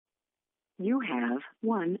You have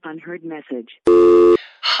one unheard message.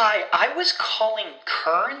 Hi, I was calling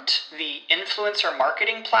Current, the influencer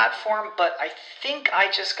marketing platform, but I think I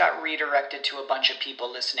just got redirected to a bunch of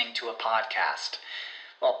people listening to a podcast.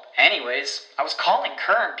 Well, anyways, I was calling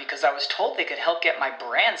Current because I was told they could help get my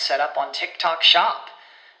brand set up on TikTok Shop,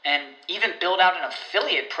 and even build out an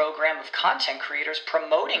affiliate program of content creators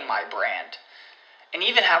promoting my brand, and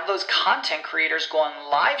even have those content creators go on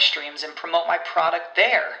live streams and promote my product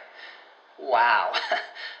there. Wow,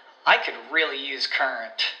 I could really use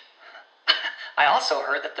Current. I also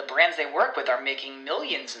heard that the brands they work with are making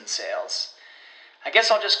millions in sales. I guess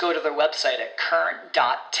I'll just go to their website at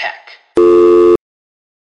current.tech.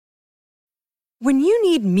 When you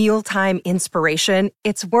need mealtime inspiration,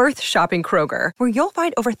 it's worth shopping Kroger, where you'll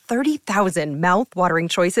find over 30,000 mouth-watering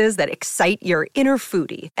choices that excite your inner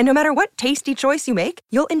foodie. And no matter what tasty choice you make,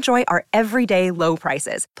 you'll enjoy our everyday low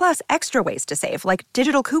prices, plus extra ways to save, like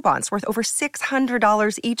digital coupons worth over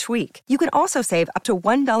 $600 each week. You can also save up to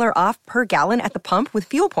 $1 off per gallon at the pump with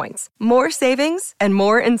fuel points. More savings and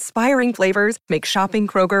more inspiring flavors make shopping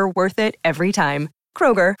Kroger worth it every time.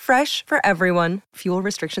 Kroger, fresh for everyone. Fuel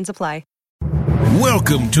restrictions apply.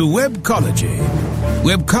 Welcome to Webcology.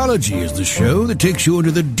 Webcology is the show that takes you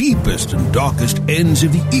into the deepest and darkest ends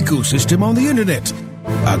of the ecosystem on the internet.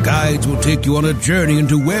 Our guides will take you on a journey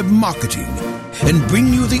into web marketing and bring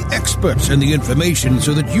you the experts and the information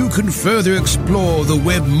so that you can further explore the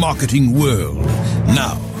web marketing world.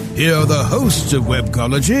 Now, here are the hosts of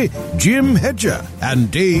Webcology, Jim Hedger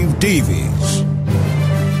and Dave Davies.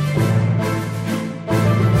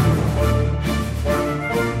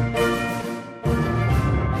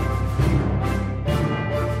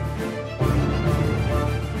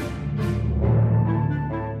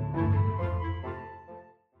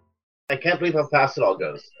 I can't believe how fast it all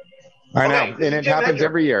goes. I know, and it happens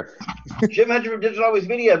every year. Jim Hedger from Digital Always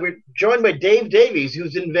Media. We're joined by Dave Davies,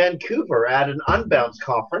 who's in Vancouver at an Unbounce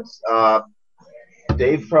conference.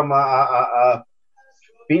 Dave from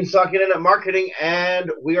Beanstalk Internet Marketing,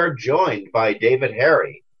 and we are joined by David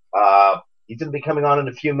Harry. He's going to be coming on in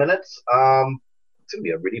a few minutes. It's going to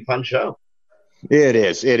be a really fun show. It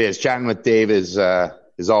is. Chatting with Dave is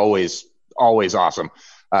always awesome.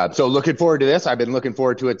 So looking forward to this. I've been looking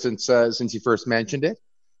forward to it since you first mentioned it.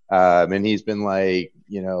 And he's been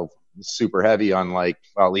super heavy on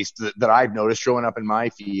at least that I've noticed showing up in my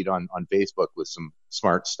feed on Facebook with some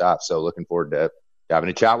smart stuff. So looking forward to having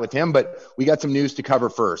a chat with him, but we got some news to cover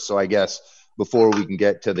first. So I guess before we can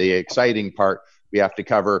get to the exciting part, we have to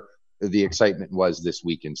cover the excitement was this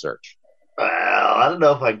week in search. Well, I don't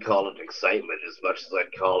know if I'd call it excitement as much as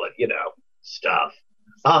I'd call it, stuff.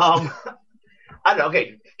 I don't know.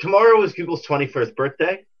 Okay, tomorrow is Google's 21st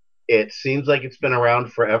birthday. It seems like it's been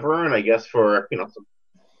around forever, and I guess for some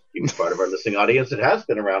even part of our listening audience, it has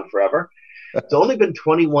been around forever. It's only been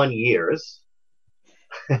 21 years,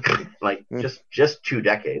 just 2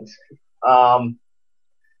 decades. Happy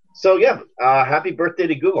birthday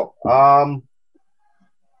to Google.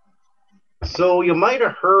 So you might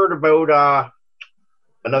have heard about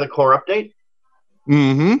another core update.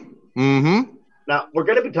 Mm-hmm. Now, we're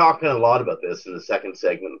going to be talking a lot about this in the second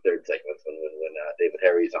segment and third segment when David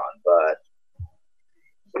Harry's on. But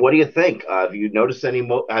what do you think? Have you noticed have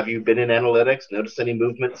you been in analytics, noticed any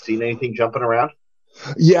movement, seen anything jumping around?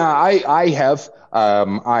 Yeah, I have.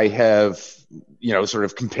 I have, sort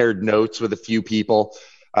of compared notes with a few people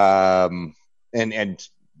and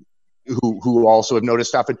who also have noticed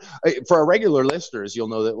stuff. And for our regular listeners, you'll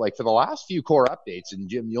know that for the last few core updates, and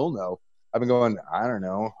Jim, you'll know, I've been going, I don't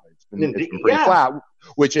know. It's been pretty flat,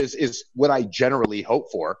 which is what I generally hope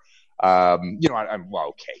for. I'm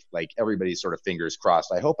okay. Everybody's sort of fingers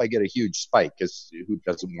crossed. I hope I get a huge spike because who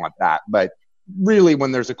doesn't want that? But really,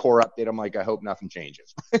 when there's a core update, I'm like, I hope nothing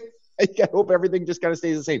changes. I hope everything just kind of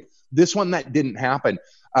stays the same. This one, that didn't happen.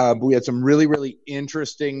 But we had some really, really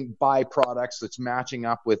interesting byproducts that's matching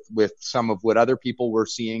up with some of what other people were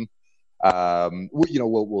seeing.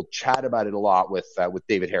 We'll chat about it a lot with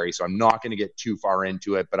David Harry, so I'm not going to get too far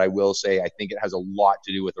into it, but I will say I think it has a lot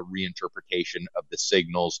to do with a reinterpretation of the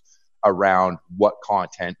signals around what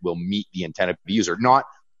content will meet the intent of the user, not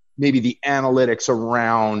maybe the analytics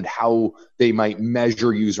around how they might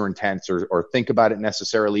measure user intents or think about it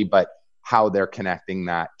necessarily, but how they're connecting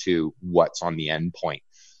that to what's on the end point.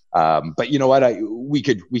 But you know what? We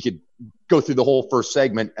could go through the whole first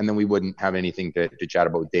segment and then we wouldn't have anything to chat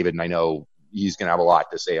about with David. And I know he's going to have a lot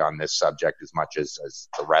to say on this subject as much as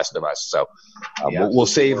the rest of us. So we'll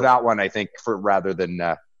save that one, I think, for rather than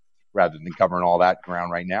covering all that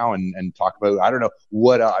ground right now and talk about, I don't know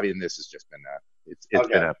what, this has just been, it's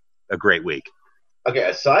been a great week. Okay,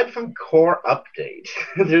 aside from Core Update,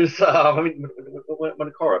 there's when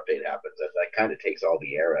a Core Update happens, that kind of takes all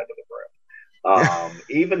the air out of the room.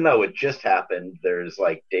 Even though it just happened, there's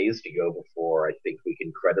like days to go before I think we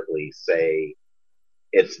can credibly say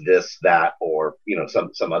it's this, that, or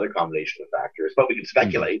some other combination of factors. But we can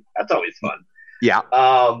speculate. Mm-hmm. That's always fun. Yeah.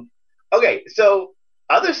 Okay, so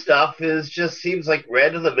other stuff seems like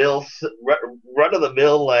run of the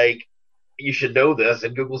mill. Like, you should know this,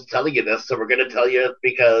 and Google's telling you this, so we're going to tell you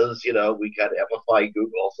because we kind of amplify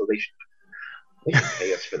Google, so they should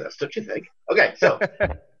pay us for this, don't you think? Okay, so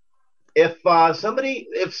if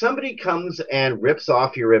somebody comes and rips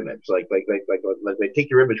off your image, like they take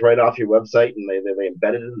your image right off your website and they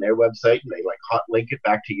embed it in their website and they like hot link it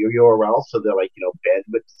back to your URL, so they're like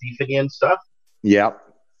bandwidth thieving and stuff. Yeah.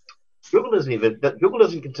 Google doesn't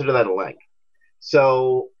consider that a link.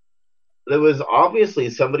 So there was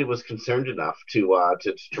obviously somebody was concerned enough to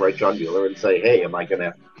write John Mueller and say, hey, am I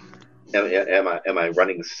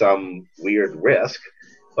running some weird risk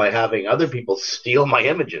by having other people steal my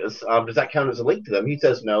images? Does that count as a link to them? He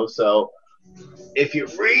says no. So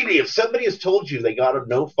if somebody has told you they got to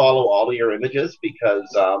no follow all of your images because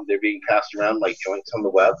they're being passed around like joints on the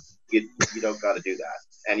web, you don't got to do that,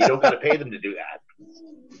 and you don't got to pay them to do that.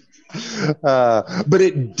 But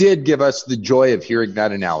it did give us the joy of hearing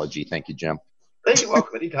that analogy. Thank you, Jim. You're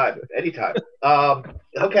welcome. Anytime.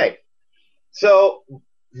 Okay. So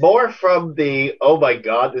more from the, oh my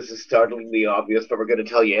God, this is startlingly obvious, but we're going to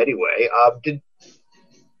tell you anyway.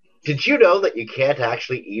 Did you know that you can't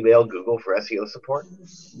actually email Google for SEO support?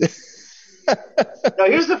 Now,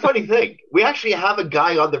 here's the funny thing. We actually have a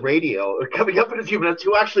guy on the radio coming up in a few minutes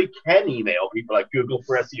who actually can email people at Google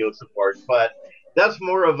for SEO support, but that's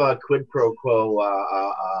more of a quid pro quo.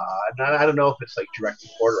 I don't know if it's like direct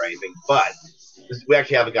support or anything, but we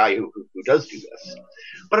actually have a guy who does do this.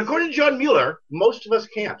 But according to John Mueller, most of us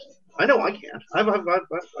can't. I know I can't. I've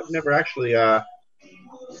never actually. Have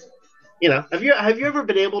you ever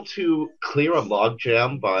been able to clear a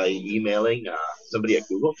logjam by emailing somebody at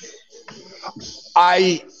Google?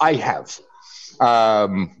 I have,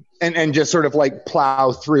 and just sort of like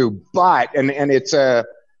plow through, but and it's a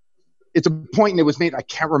point that was made. I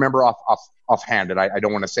can't remember offhand, and I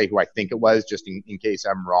don't want to say who I think it was, just in case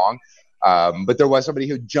I'm wrong. But there was somebody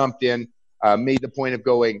who jumped in, made the point of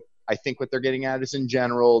going, I think what they're getting at is in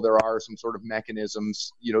general, there are some sort of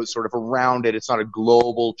mechanisms, sort of around it. It's not a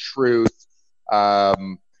global truth.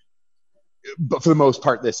 But for the most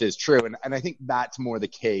part, this is true. And I think that's more the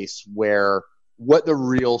case where what the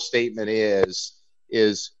real statement is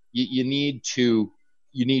you need to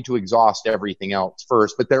exhaust everything else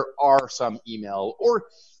first. But there are some email or,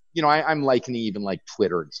 I'm likening even like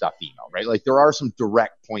Twitter and stuff email, right? Like there are some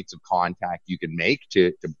direct points of contact you can make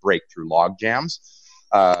to break through log jams.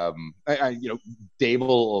 Dave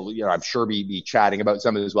will, I'm sure be chatting about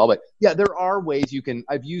some of it as well, but yeah, there are ways you can.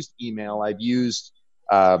 I've used email. I've used,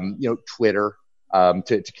 Twitter,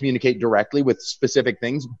 to communicate directly with specific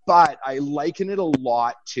things, but I liken it a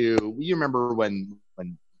lot to, you remember when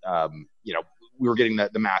we were getting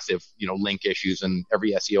the massive, link issues and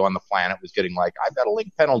every SEO on the planet was getting like, I've got a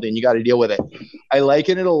link penalty and you got to deal with it. I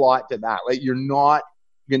liken it a lot to that. Like you're not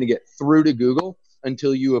going to get through to Google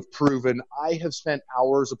until you have proven I have spent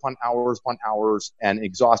hours upon hours upon hours and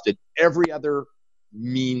exhausted every other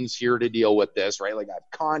means here to deal with this, right? Like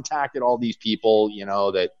I've contacted all these people,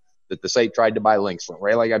 that the site tried to buy links from,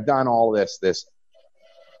 right? Like I've done all this.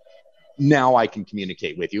 Now I can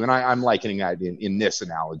communicate with you. And I'm likening that in this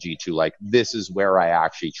analogy to like, this is where I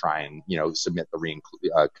actually try and, submit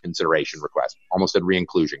the consideration request. Almost at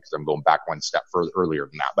re-inclusion because I'm going back one step further earlier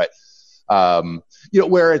than that. But,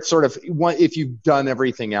 where it's sort of, if you've done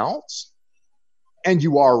everything else and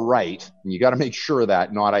you are right, and you got to make sure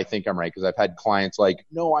that not, I think I'm right. Because I've had clients like,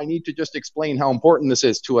 no, I need to just explain how important this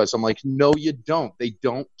is to us. I'm like, no, you don't. They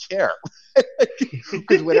don't care.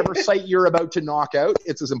 Because whatever site you're about to knock out,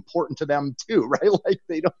 it's as important to them too, right? Like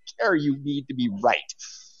they don't care. You need to be right.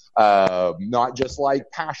 Not just like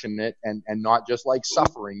passionate and not just like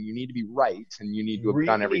suffering. You need to be right, and you need to have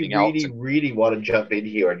done everything else. Really want to jump in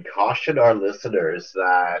here and caution our listeners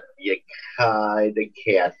that you kind of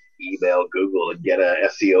can't email Google and get a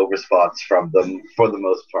SEO response from them for the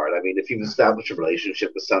most part. I mean, if you've established a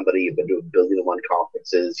relationship with somebody, you've been to 1,000,001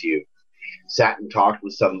 conferences, you sat and talked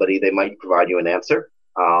with somebody, they might provide you an answer.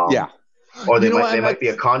 Or they might be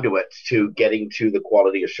a conduit to getting to the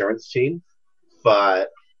quality assurance team,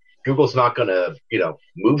 but Google's not going to,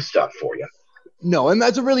 move stuff for you. No, and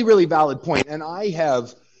that's a really, really valid point. And I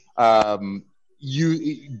have done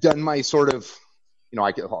my sort of,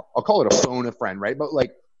 I'll call it a phone a friend, right? But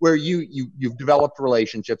like where you've developed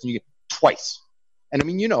relationships and you get twice, And I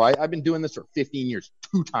mean, I've been doing this for 15 years.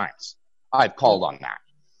 2 times I've called on that.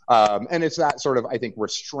 And it's that sort of, I think,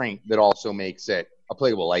 restraint that also makes it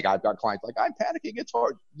applicable. Like, I've got clients like, I'm panicking, it's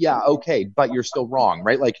hard. Yeah, okay, but you're still wrong,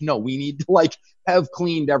 right? Like, no, we need to have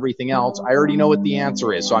cleaned everying else. I already know what the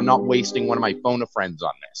answer is, so I'm not wasting one of my phone a friends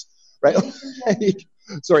on this, right?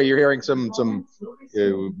 Sorry, you're hearing some stuff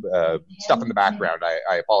in the background.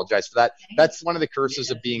 I apologize for that. That's one of the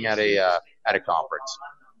curses of being at a conference.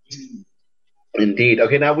 Indeed.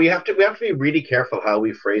 Okay, now we have to be really careful how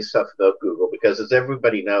we phrase stuff about Google, because as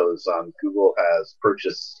everybody knows, Google has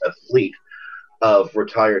purchased a fleet of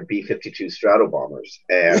retired B-52 Stratobombers,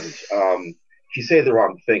 and if you say the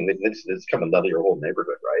wrong thing, it's come and level your whole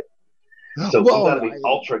neighborhood, right? So we've got to be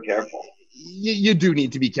ultra careful. You do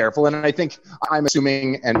need to be careful, and I think I'm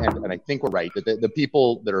assuming, and I think we're right, that the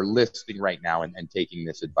people that are listening right now and taking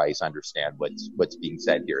this advice understand what's being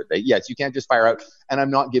said here. That yes, you can't just fire out, and I'm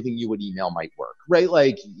not giving you what email might work, right?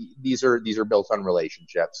 Like, these are built on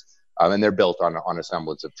relationships, and they're built on a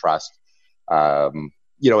semblance of trust, and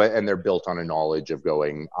they're built on a knowledge of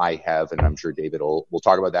going, I have, and I'm sure David will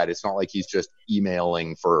talk about that. It's not like he's just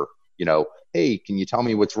emailing for, hey, can you tell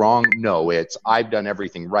me what's wrong? No, it's, I've done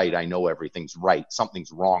everything right. I know everything's right.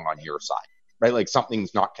 Something's wrong on your side, right? Like,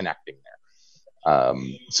 something's not connecting there.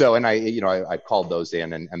 And I've called those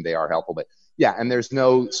in and they are helpful, but yeah. And there's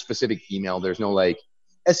no specific email. There's no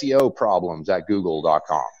SEO problems at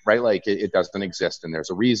google.com, right? Like, it doesn't exist. And there's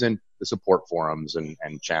a reason. The support forums and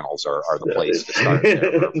channels are the place to start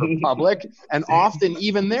for public. And often,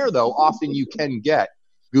 even there though, you can get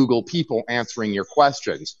Google people answering your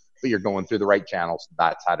questions, but you're going through the right channels.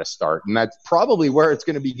 That's how to start. And that's probably where it's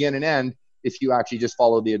going to begin and end if you actually just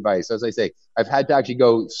follow the advice. As I say, I've had to actually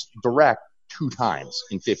go direct 2 times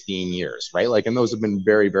in 15 years, right? Like, and those have been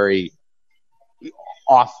very, very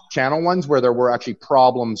off-channel ones where there were actually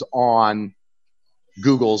problems on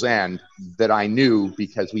Google's end that I knew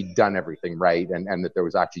because we'd done everything right, and that there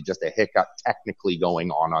was actually just a hiccup technically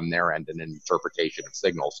going on their end and an interpretation of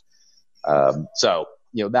signals. So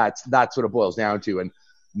that's what it boils down to. And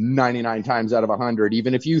 99 times out of 100,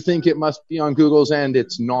 even if you think it must be on Google's end,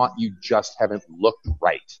 it's not. You just haven't looked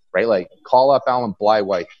right? Like, call up Alan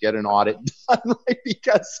Blywhite, get an audit done, right?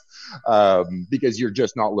 Because you're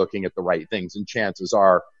just not looking at the right things. And chances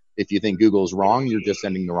are, if you think Google's wrong, you're just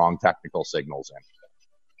sending the wrong technical signals in.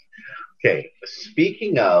 Okay,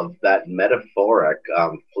 speaking of that metaphoric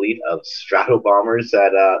fleet of Stratobombers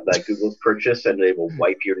that Google's purchased, and they will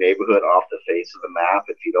wipe your neighborhood off the face of the map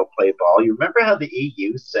if you don't play ball. You remember how the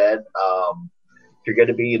EU said if you're going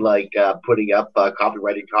to be putting up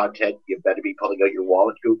copyrighted content, you better be pulling out your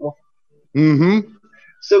wallet, Google? Mm-hmm.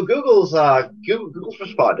 So Google's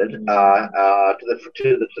responded to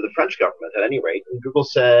the French government at any rate, and Google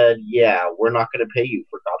said, "Yeah, we're not going to pay you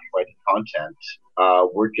for copyrighted content.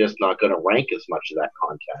 We're just not going to rank as much of that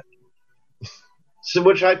content." So,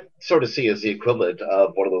 which I sort of see as the equivalent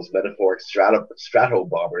of one of those metaphoric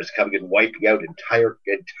Stratobombers coming and wiping out entire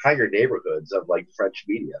neighborhoods of French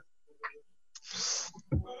media.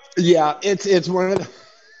 Yeah, it's one of the.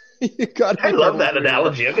 I love that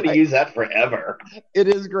analogy. I'm going to use that forever. It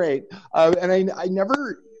is great. And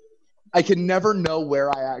I can never know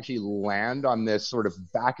where I actually land on this sort of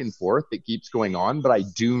back and forth that keeps going on, but I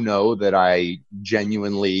do know that I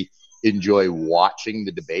genuinely enjoy watching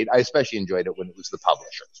the debate. I especially enjoyed it when it was the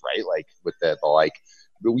publishers, right? Like, with the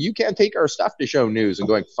you can't take our stuff to show news, and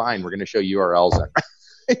going, fine, we're going to show URLs in.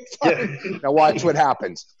 Now watch what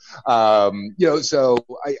happens. So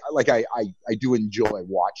I do enjoy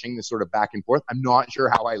watching this sort of back and forth. I'm not sure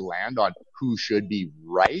how I land on who should be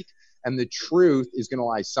right. And the truth is going to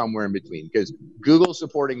lie somewhere in between, because Google's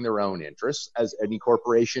supporting their own interests, as any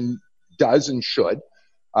corporation does and should.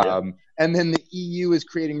 And then the EU is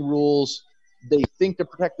creating rules they think to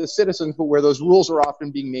protect the citizens, but where those rules are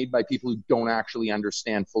often being made by people who don't actually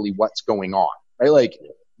understand fully what's going on, right? Like,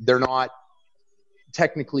 they're not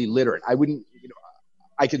technically literate.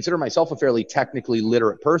 I consider myself a fairly technically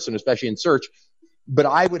literate person, especially in search, but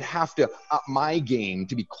I would have to up my game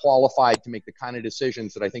to be qualified to make the kind of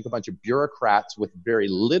decisions that I think a bunch of bureaucrats with very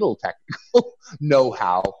little technical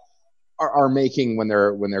know-how are making when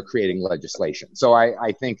they're creating legislation. So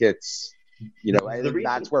I think it's,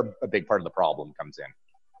 that's where a big part of the problem comes in.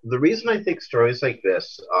 The reason I think stories like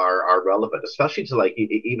this are relevant, especially to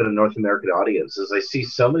even a North American audience, is I see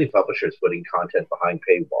so many publishers putting content behind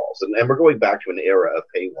paywalls, and we're going back to an era of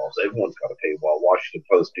paywalls. Everyone's got a paywall. Washington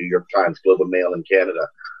Post, New York Times, Globe and Mail in Canada.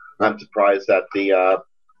 I'm surprised that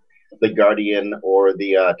the Guardian or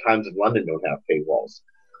the Times of London don't have paywalls.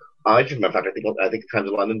 I think the Times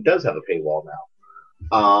of London does have a paywall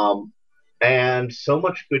now. and so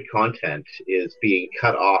much good content is being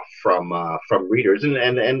cut off from readers,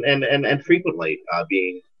 and frequently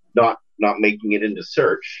being not making it into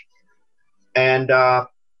search. And I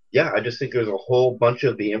just think there's a whole bunch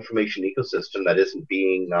of the information ecosystem that isn't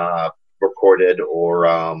being recorded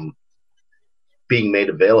or being made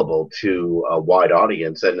available to a wide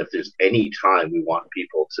audience. And if there's any time we want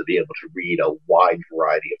people to be able to read a wide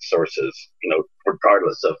variety of sources,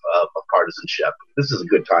 regardless of partisanship, this is a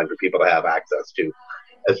good time for people to have access to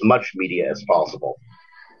as much media as possible.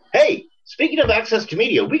 Hey, speaking of access to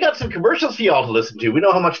media, we got some commercials for y'all to listen to. We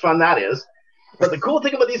know how much fun that is. But the cool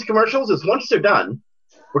thing about these commercials is once they're done,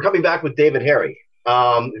 we're coming back with David Harry,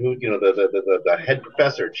 who, the head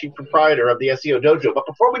professor, chief proprietor of the SEO Dojo. But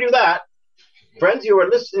before we do that, friends, you are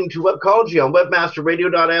listening to Webcology on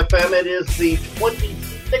webmasterradio.fm. It is the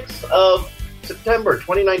 26th of September,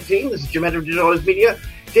 2019. This is Jim Hedger of Digital Always Media.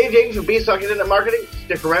 Dave James from Beanstalk Internet Marketing.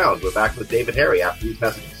 Stick around. We're back with David Harry after these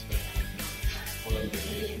messages.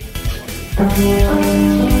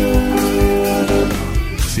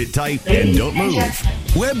 Sit tight and don't move.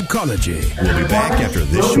 Webcology. We'll be back after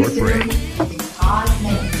this short break.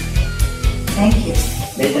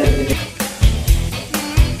 Thank you.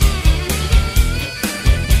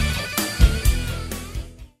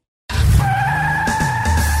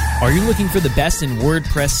 Are you looking for the best in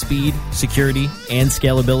WordPress speed, security, and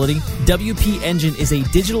scalability? WP Engine is a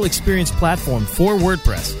digital experience platform for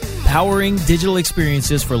WordPress, powering digital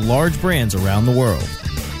experiences for large brands around the world.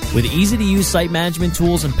 With easy-to-use site management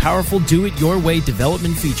tools and powerful do-it-your-way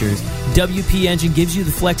development features, WP Engine gives you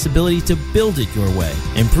the flexibility to build it your way.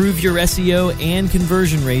 Improve your SEO and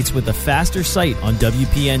conversion rates with a faster site on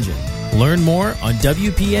WP Engine. Learn more on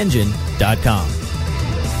WPEngine.com.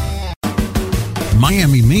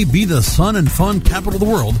 Miami may be the sun and fun capital of the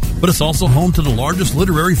world, but it's also home to the largest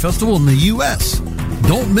literary festival in the U.S.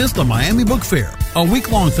 Don't miss the Miami Book Fair, a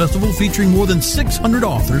week-long festival featuring more than 600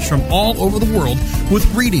 authors from all over the world with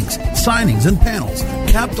readings, signings, and panels,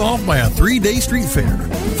 capped off by a 3-day street fair.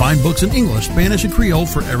 Find books in English, Spanish, and Creole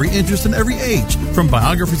for every interest and every age, from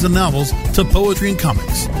biographies and novels to poetry and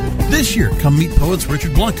comics. This year, come meet poets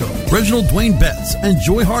Richard Blanco, Reginald Dwayne Betts, and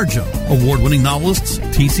Joy Harjo, award-winning novelists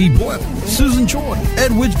T.C. Boyle, Susan Choi,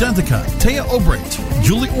 Edwidge Danticott, Taya Obrecht,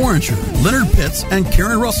 Julie Oranger, Leonard Pitts, and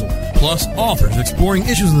Karen Russell, plus authors exploring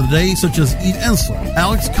issues of the day such as Eve Ensler,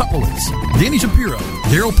 Alex Kutlowitz, Danny Shapiro,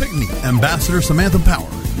 Daryl Pickney, Ambassador Samantha Power,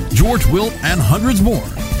 George Wilt, and hundreds more.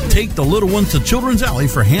 Take the little ones to Children's Alley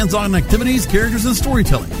for hands-on activities, characters, and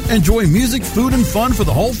storytelling. Enjoy music, food, and fun for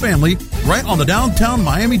the whole family right on the downtown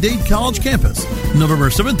Miami-Dade College campus, November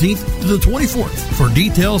 17th to the 24th. For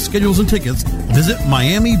details, schedules, and tickets, visit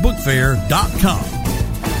MiamiBookFair.com.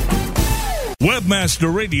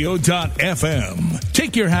 Webmasterradio.fm.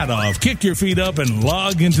 Take your hat off, kick your feet up, and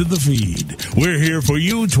log into the feed. We're here for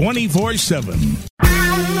you 24/7.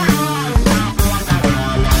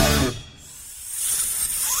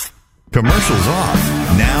 Commercials off.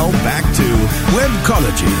 Now back to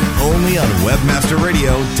Webcology. only on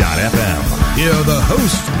webmasterradio.fm. Here are the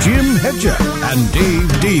hosts, Jim Hedger and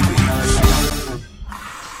Dave Davies.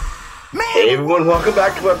 Hey everyone, welcome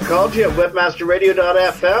back to Webcology at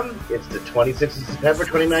webmasterradio.fm. It's the 26th of September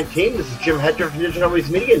 2019. This is Jim Hedger from Digital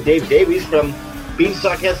Always Media and Dave Davies from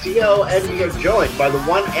Beanstalk SEO, and we are joined by the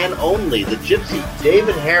one and only, the Gypsy,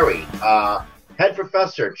 David Harry, head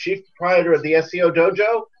professor, chief proprietor of the SEO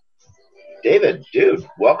Dojo. David, dude,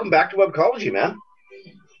 welcome back to Webcology, man.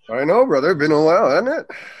 I know, brother. Been a while, hasn't it?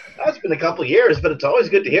 It's been a couple of years, but it's always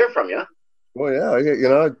good to hear from you. Well,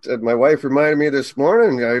 yeah, my wife reminded me this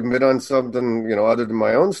morning. I've been on something, other than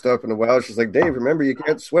my own stuff in a while. She's like, Dave, remember, you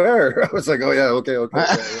can't swear. I was like, oh, yeah, okay.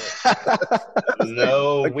 Yeah.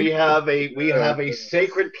 No, we have a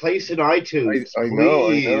sacred place in iTunes. I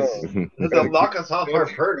know. They'll knock us off our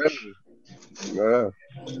perch. Yeah.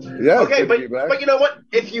 Okay, but you know what?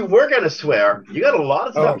 If you were going to swear, you got a lot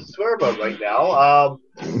of stuff to swear about right now.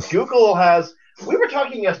 Google has... We were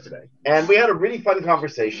talking yesterday, and we had a really fun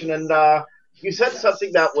conversation, and you said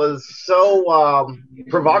something that was so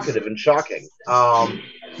provocative and shocking.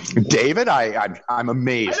 David, I'm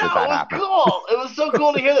amazed that happened. Cool. It was so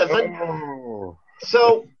cool to hear this.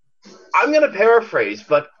 So I'm going to paraphrase,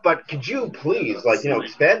 but could you please,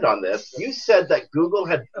 expand on this? You said that Google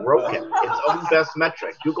had broken its own best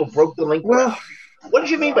metric. Google broke the link. Well, what did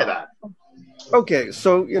you mean by that? Okay,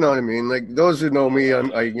 so you know what I mean. Like those who know me,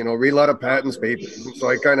 I read a lot of patents papers, so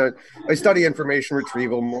I study information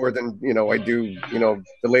retrieval more than I do the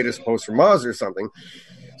latest post from Moz or something.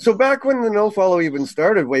 So back when the nofollow even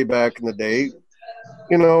started, way back in the day,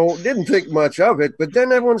 didn't think much of it, but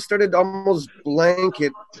then everyone started almost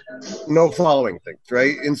blanket no following things,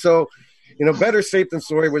 right? And so better safe than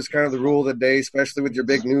sorry was kind of the rule of the day, especially with your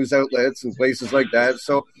big news outlets and places like that.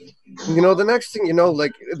 So, the next thing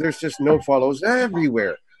there's just no follows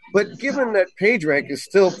everywhere. But given that PageRank is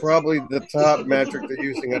still probably the top metric they're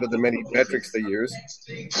using out of the many metrics they use,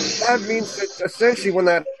 that means that essentially when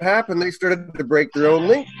that happened, they started to break their own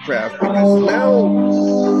link graph. Because now,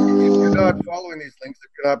 if you're not following these links,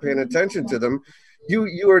 if you're not paying attention to them,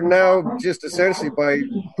 you are now just essentially by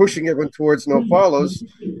pushing everyone towards no follows,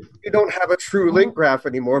 you don't have a true link graph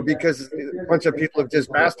anymore because a bunch of people have just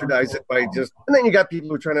bastardized it and then you got people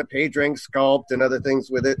who are trying to PageRank sculpt and other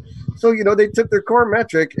things with it. So, they took their core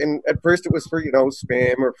metric, and at first it was for,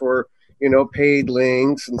 spam or for, paid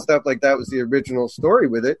links and stuff like that was the original story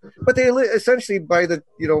with it. But they essentially by the,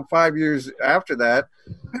 5 years after that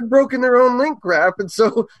had broken their own link graph. And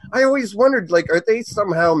so I always wondered, are they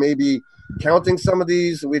somehow maybe counting some of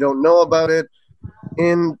these? We don't know about it.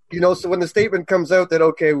 And, so when the statement comes out that,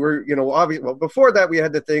 okay, we're, obviously, well, before that, we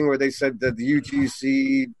had the thing where they said that the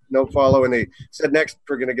UGC no follow, and they said next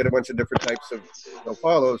we're going to get a bunch of different types of no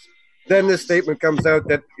follows. Then this statement comes out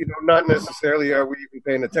that, not necessarily are we even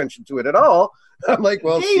paying attention to it at all. I'm like,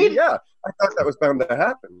 well, I thought that was bound to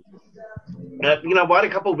happen. You know what? A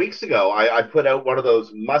couple of weeks ago, I put out one of those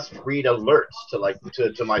must-read alerts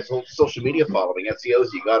to my social media following. SEOs,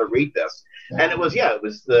 you got to read this, and it was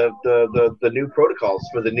the new protocols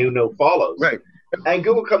for the new no follows. Right. And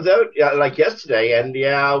Google comes out like yesterday, and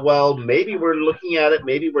maybe we're looking at it,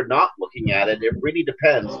 maybe we're not looking at it. It really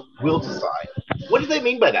depends. We'll decide. What do they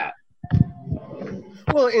mean by that?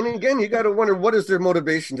 Well, and again, you got to wonder, what is their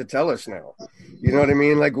motivation to tell us now? You know what I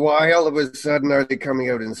mean? Why all of a sudden are they coming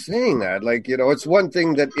out and saying that? It's one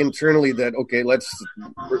thing that internally that, okay, let's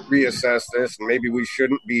reassess this, and maybe we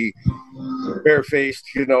shouldn't be barefaced,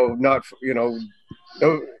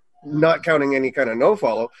 not counting any kind of no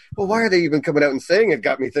follow. But why are they even coming out and saying it?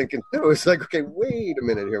 Got me thinking too. It's like, okay, wait a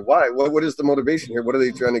minute here. Why? What is the motivation here? What are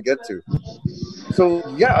they trying to get to? So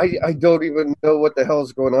I don't even know what the hell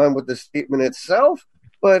is going on with the statement itself,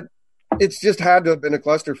 but it's just had to have been a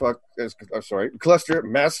cluster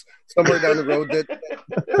mess somewhere down the road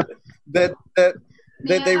that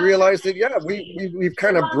they realized that we've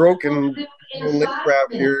kind of broken the link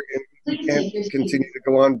graph here and we can't continue to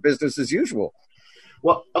go on business as usual.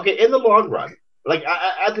 Well, okay, in the long run,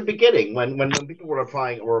 at the beginning, when people were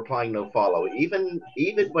applying no follow, even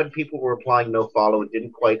when people were applying no follow and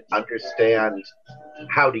didn't quite understand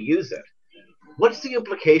how to use it, what's the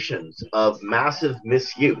implications of massive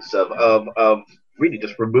misuse of really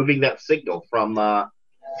just removing that signal from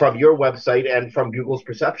your website and from Google's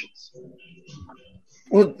perceptions?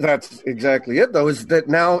 Well, that's exactly it, though, is that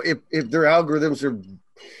now if their algorithms are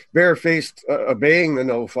barefaced obeying the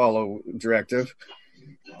no follow directive,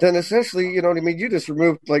 then essentially, you just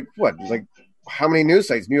removed how many news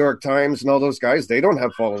sites, New York Times and all those guys, they don't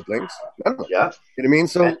have followed links. None of them. Yeah. You know what I mean?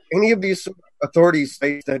 So any of these authority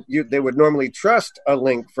sites that they would normally trust a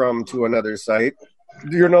link from to another site,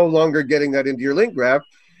 you're no longer getting that into your link graph.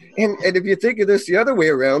 And if you think of this the other way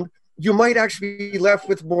around, you might actually be left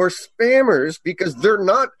with more spammers because they're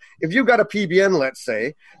not, if you've got a PBN, let's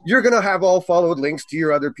say, you're going to have all followed links to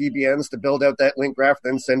your other PBNs to build out that link graph,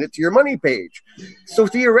 then send it to your money page. So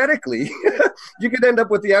theoretically, you could end up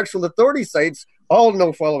with the actual authority sites all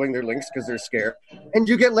no following their links because they're scared. And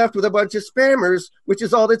you get left with a bunch of spammers, which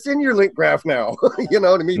is all that's in your link graph now, you know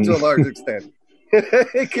what I mean, to a large extent.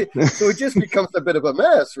 So it just becomes a bit of a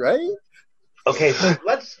mess, right? Okay, so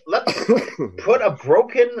let's put a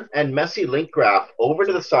broken and messy link graph over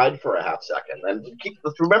to the side for a half second, and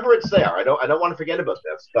let's remember it's there. I don't want to forget about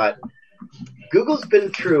this, but Google's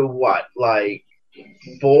been through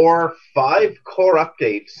 4, 5 core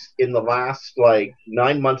updates in the last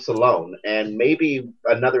 9 months alone, and maybe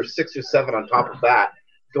another 6 or 7 on top of that,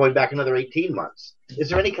 going back another 18 months. Is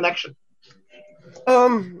there any connection?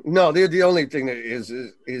 No. The only thing that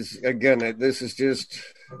is again, this is just.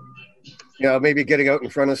 Maybe getting out in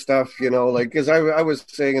front of stuff, because I was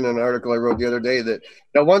saying in an article I wrote the other day that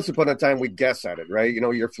once upon a time we'd guess at it, right?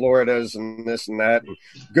 Your Floridas and this and that. And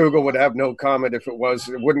Google would have no comment if it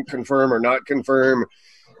wouldn't confirm or not confirm.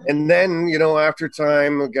 And then, after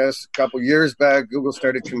time, I guess a couple years back, Google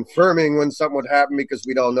started confirming when something would happen because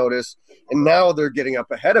we'd all notice. And now they're getting up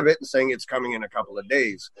ahead of it and saying it's coming in a couple of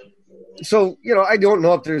days. So, I don't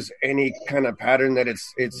know if there's any kind of pattern that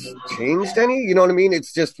it's changed any, you know what I mean?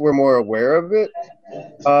 It's just we're more aware of it.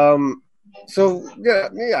 So,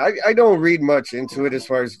 I don't read much into it as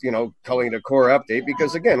far as, calling it a core update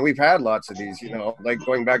because, again, we've had lots of these,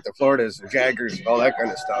 going back to Floridas and Jaggers and all that kind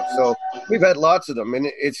of stuff. So we've had lots of them, and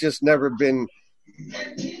it's just never been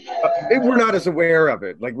we're not as aware of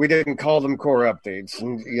it. Like, we didn't call them core updates,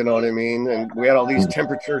 and you know what I mean? And we had all these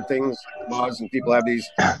temperature things, and people have these,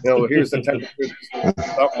 here's the temperature,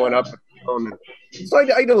 up one up. So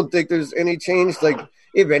I don't think there's any change. Like,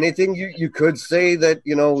 if anything, you could say that,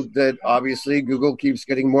 that obviously Google keeps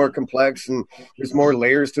getting more complex and there's more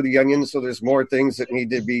layers to the onion. So there's more things that need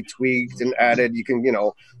to be tweaked and added. You can,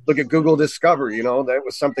 look at Google Discover, that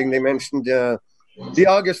was something they mentioned, the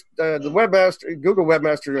Google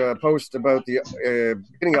Webmaster post about the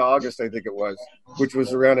beginning of August, I think it was, which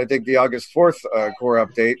was around, I think, the August 4th core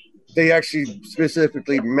update. They actually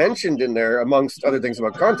specifically mentioned in there, amongst other things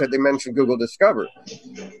about content, they mentioned Google Discover.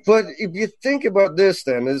 But if you think about this,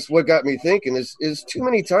 then, is what got me thinking, is too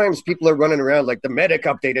many times people are running around like the Medic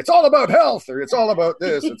update. It's all about health, or it's all about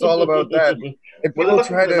this, it's all about that. And people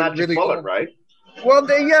try to really... bullet, right? Well,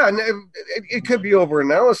 and it could be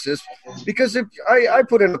over-analysis, because if I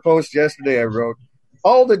put in a post yesterday, I wrote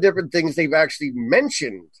all the different things they've actually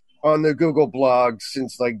mentioned on the Google blog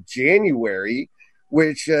since, like, January,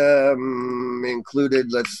 which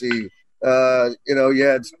included, let's see, you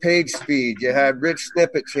had page speed, you had rich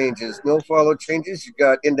snippet changes, no follow changes, you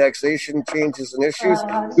got indexation changes and issues,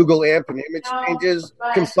 Google AMP and image changes,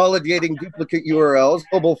 consolidating duplicate URLs,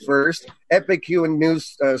 mobile first, FAQ and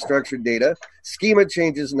news structured data, schema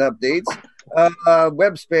changes and updates,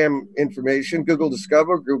 web spam information, Google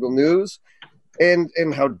Discover, Google News, and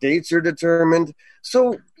how dates are determined.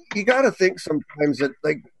 So you got to think sometimes that,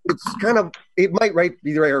 like, it might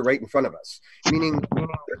be right in front of us. Meaning,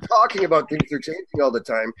 they're talking about things they're changing all the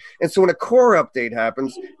time. And so when a core update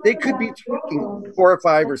happens, they could be tweaking 4 or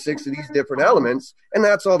 5 or 6 of these different elements, and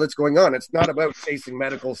that's all that's going on. It's not about chasing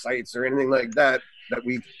medical sites or anything like that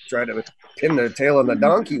we try to pin the tail on the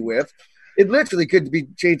donkey with. It literally could be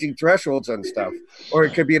changing thresholds on stuff, or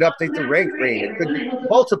it could be an update to rank range. It could be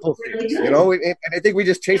multiple things, and I think we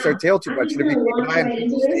just chase our tail too much. And if we keep an eye on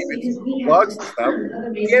people's statements, blogs and stuff,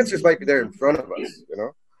 the answers might be there in front of us,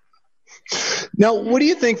 Now, what do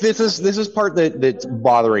you think? This is part that's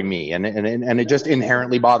bothering me, and it just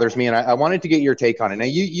inherently bothers me, and I wanted to get your take on it. Now,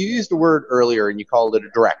 you used the word earlier, and you called it a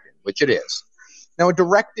directive, which it is. Now, a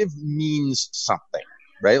directive means something,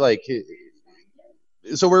 right? Like,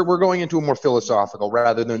 so we're going into a more philosophical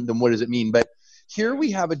rather than what does it mean. But here we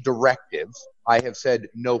have a directive. I have said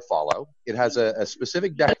no follow. It has a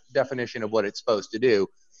specific definition of what it's supposed to do.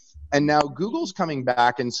 And now Google's coming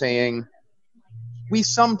back and saying, we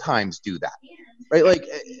sometimes do that, right? Like,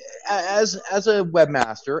 as a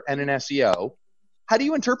webmaster and an SEO, how do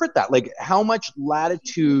you interpret that? Like, how much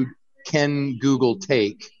latitude can Google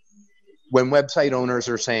take when website owners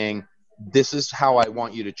are saying, this is how I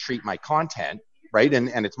want you to treat my content, right?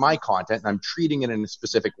 And it's my content, and I'm treating it in a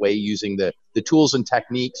specific way using the tools and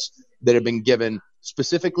techniques that have been given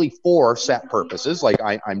specifically for set purposes. Like,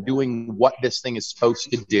 I'm doing what this thing is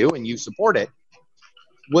supposed to do, and you support it.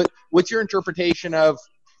 What's your interpretation of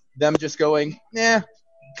them just going,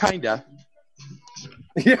 kinda?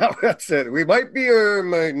 Yeah, that's it. We might be or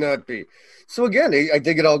might not be. So again, I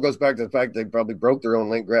think it all goes back to the fact they probably broke their own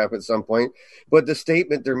link graph at some point. But the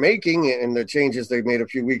statement they're making and the changes they've made a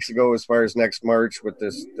few weeks ago as far as next March with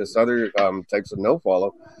this other types of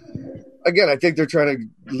no-follow, again, I think they're trying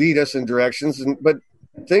to lead us in directions. But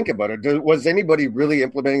think about it. Was anybody really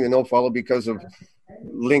implementing the no-follow because of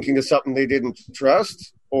linking to something they didn't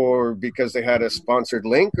trust, or because they had a sponsored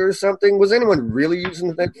link or something? Was anyone really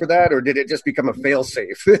using it for that, or did it just become a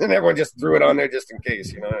fail-safe and everyone just threw it on there just in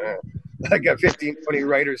case? I got 15, 20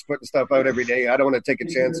 writers putting stuff out every day. I don't want to take a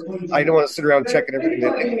chance. I don't want to sit around checking everything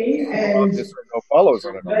that just no follows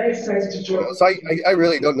on it. So I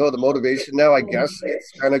really don't know the motivation now. I guess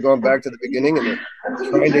it's kind of going back to the beginning and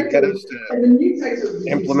trying to get us to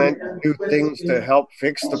implement new things to help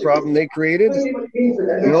fix the problem they created.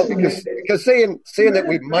 Because saying that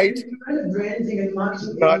we might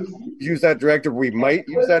not use that directive, we might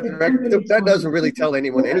use that directive, that doesn't really tell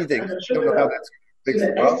anyone anything. I don't know how that's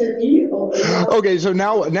Okay, so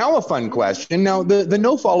now a fun question. Now the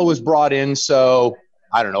no follow is brought in, so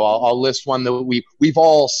I don't know. I'll list one that we've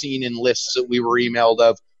all seen in lists that we were emailed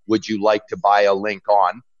of. Would you like to buy a link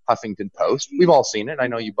on Huffington Post? We've all seen it. I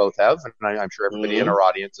know you both have, and I'm sure everybody in our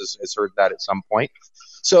audience has heard that at some point.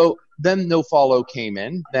 So then no follow came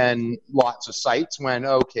in. Then lots of sites went,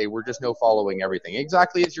 okay, we're just no following everything.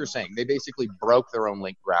 Exactly as you're saying. They basically broke their own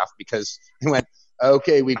link graph because they went,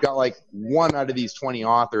 okay, we've got like one out of these 20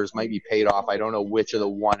 authors might be paid off. I don't know which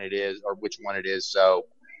one it is. So,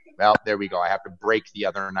 well, there we go. I have to break the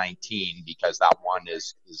other 19 because that one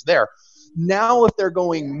is there. Now, if they're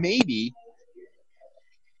going, maybe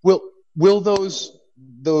will those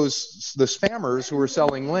the spammers who are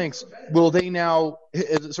selling links, will they now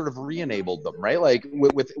sort of re-enabled them, right? Like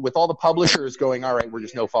with all the publishers going, all right, we're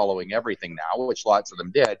just no following everything now, which lots of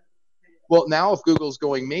them did. Well, now if Google's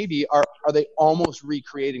going, maybe are they almost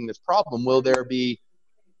recreating this problem? Will there be,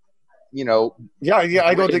 I don't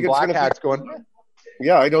think it's black going hats going.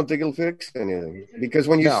 Yeah, I don't think it'll fix anything, because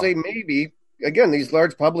when you say maybe, again, these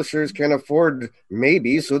large publishers can't afford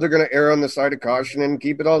maybe, so they're going to err on the side of caution and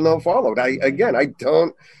keep it all no followed. I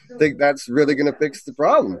don't think that's really going to fix the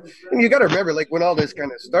problem. And you got to remember, like when all this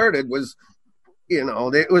kind of started was,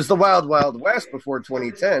 it was the wild, wild west before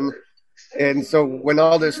 2010. And so when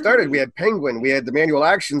all this started, we had Penguin, we had the manual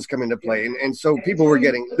actions come into play. And so people were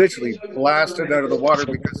getting literally blasted out of the water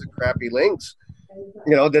because of crappy links.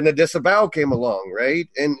 Then the disavow came along, right?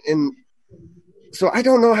 And so I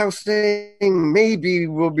don't know how saying maybe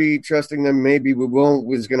we'll be trusting them, maybe we won't,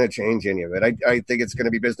 was going to change any of it. I think it's going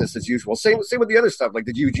to be business as usual. Same with the other stuff, like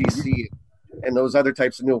the UGC and those other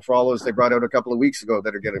types of new follows they brought out a couple of weeks ago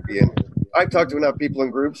that are going to be in. I've talked to enough people in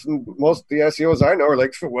groups, and most of the SEOs I know are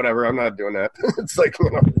like, whatever, I'm not doing that. It's like,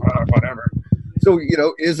 whatever. So,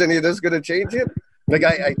 is any of this going to change it? Like,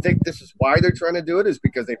 I think this is why they're trying to do it, is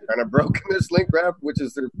because they've kind of broken this link wrap, which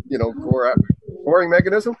is their, core scoring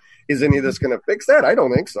mechanism. Is any of this going to fix that? I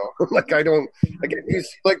don't think so. You see,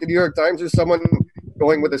 like the New York Times or someone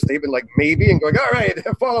going with a statement like maybe and going, all right,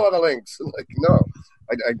 follow all the links. Like, no,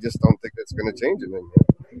 I just don't think that's going to change anything.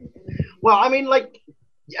 Well, I mean, like,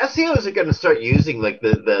 SEOs are going to start using like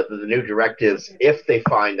the new directives if they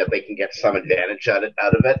find that they can get some advantage out of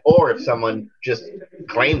it, or if someone just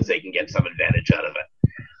claims they can get some advantage out of it.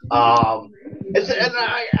 And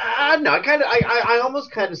I don't know. I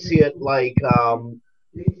almost kind of see it like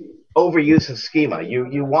overuse of schema.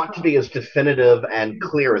 You want to be as definitive and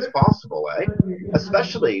clear as possible,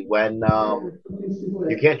 especially when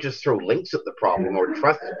you can't just throw links at the problem or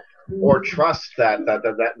trust that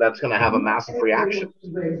that's going to have a massive reaction.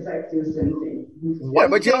 Yeah,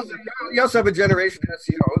 but you also have a generation of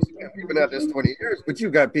SEOs. We've been at this 20 years, but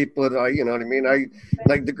you've got people that you know what I mean. I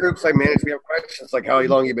like the groups I manage. We have questions like, how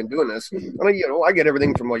long you been doing this? And I get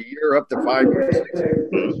everything from a year up to 5 years.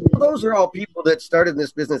 Those are all people that started in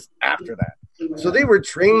this business after that. So they were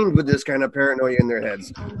trained with this kind of paranoia in their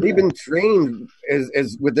heads. They've been trained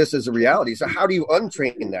as with this as a reality. So how do you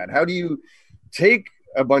untrain that? How do you take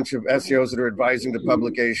a bunch of SEOs that are advising the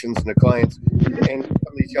publications and the clients and some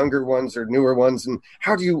of these younger ones or newer ones, and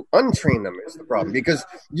how do you untrain them is the problem, because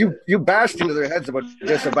you bashed into their heads about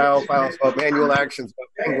disavow files, about manual actions, about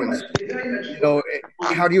penguins.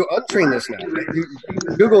 How do you untrain this now?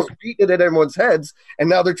 Google's beating it at everyone's heads, and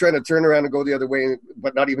now they're trying to turn around and go the other way,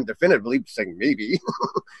 but not even definitively saying maybe.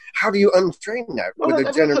 How do you untrain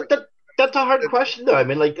that? That's a hard question, though. I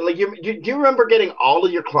mean, do you remember getting all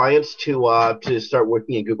of your clients to start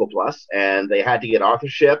working in Google Plus, and they had to get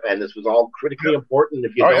authorship, and this was all critically important.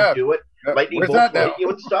 If you don't do it, lightning bolts hit you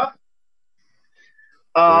and stuff.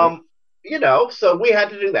 So we had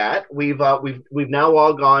to do that. We've now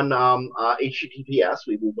all gone HTTPS.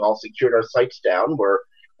 We've all secured our sites down.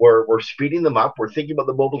 We're speeding them up. We're thinking about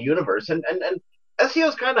the mobile universe, and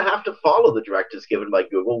SEOs kind of have to follow the directives given by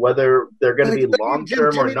Google, whether they're going to be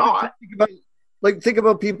long-term or not. Think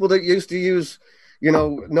about people that used to use,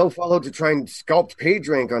 no follow to try and sculpt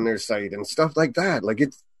PageRank on their site and stuff like that. Like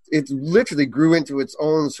it literally grew into its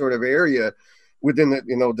own sort of area within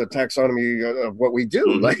the taxonomy of what we do.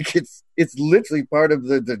 Mm-hmm. Like it's literally part of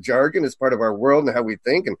the jargon. It's part of our world and how we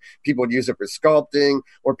think. And people would use it for sculpting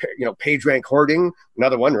or PageRank hoarding.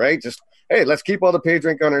 Another one, right? Just, hey, let's keep all the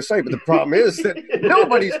PageRank on our site. But the problem is that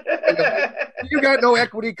you got no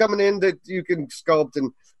equity coming in that you can sculpt.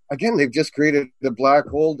 And again, they've just created a black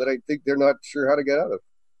hole that I think they're not sure how to get out of.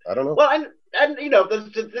 I don't know. Well, and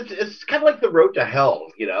it's kind of like the road to hell.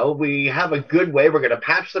 We have a good way. We're going to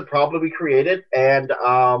patch the problem we created, and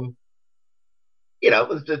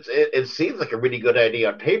it seems like a really good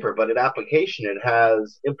idea on paper, but in application, it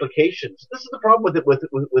has implications. This is the problem with it. With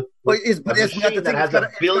a machine that has a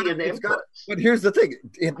billion inputs. But here's the thing: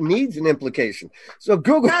 it needs an implication. So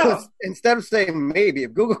Google, instead of saying maybe,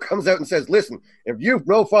 if Google comes out and says, "Listen, if you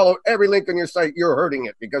follow every link on your site, you're hurting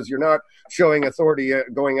it because you're not showing authority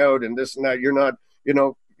going out and this and that. You're not,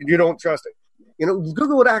 you don't trust it."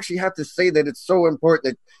 Google would actually have to say that it's so important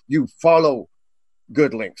that you follow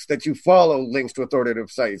good links, that you follow links to authoritative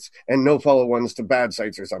sites and no follow ones to bad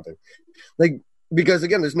sites or something. Because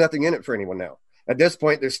again, there's nothing in it for anyone now. At this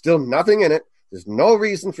point, there's still nothing in it. There's no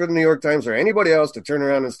reason for the New York Times or anybody else to turn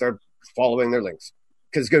around and start following their links,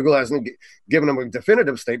 because Google hasn't given them a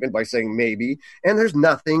definitive statement by saying maybe, and there's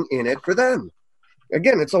nothing in it for them.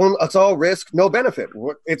 Again, it's all risk, no benefit.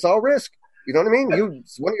 It's all risk. You know what I mean?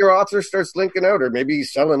 One of your authors starts linking out, or maybe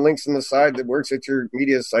he's selling links on the side that works at your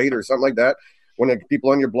media site or something like that. When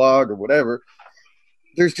people on your blog or whatever,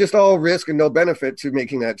 there's just all risk and no benefit to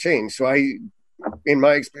making that change. So in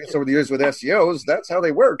my experience over the years with SEOs, that's how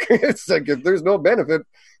they work. It's like if there's no benefit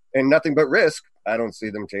and nothing but risk, I don't see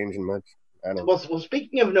them changing much. Well,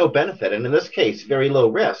 speaking of no benefit, and in this case, very low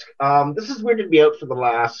risk, this has weirded me out for the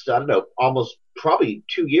last, almost probably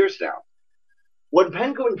 2 years now. When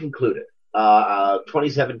Penguin concluded,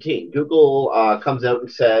 2017, Google comes out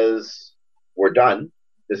and says, we're done.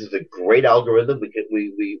 This is a great algorithm.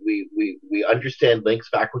 We understand links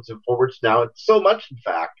backwards and forwards now. It's so much, in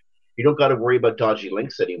fact, you don't got to worry about dodgy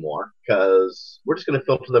links anymore because we're just going to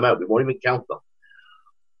filter them out. We won't even count them.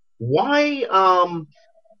 Why?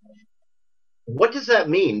 What does that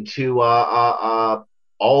mean to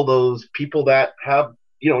all those people that have,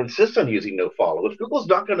 insist on using nofollow? If Google's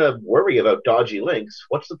not going to worry about dodgy links,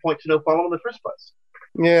 what's the point to nofollow in the first place?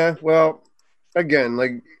 Yeah, well,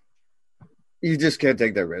 again, you just can't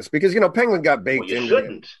take that risk because, Penguin got baked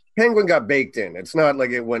in. Penguin got baked in. It's not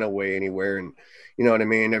like it went away anywhere. And you know what I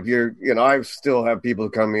mean? If you're, I still have people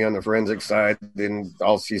come to me on the forensic side and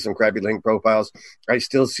I'll see some crappy link profiles. I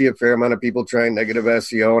still see a fair amount of people trying negative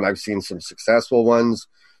SEO, and I've seen some successful ones.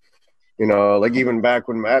 Even back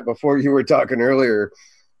when Matt, before you were talking earlier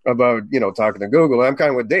about, talking to Google, I'm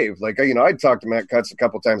kind of with Dave. I'd talk to Matt Cutts a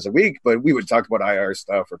couple times a week, but we would talk about IR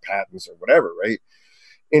stuff or patents or whatever, right?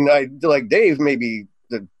 And I, like Dave, maybe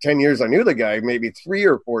the 10 years I knew the guy, maybe 3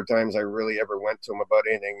 or 4 times I really ever went to him about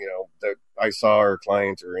anything, that I saw or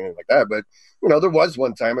client or anything like that. But, there was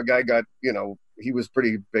one time a guy got, he was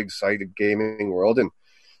pretty big sighted gaming world, and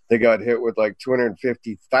they got hit with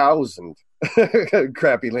 250,000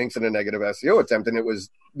 crappy links in a negative SEO attempt, and it was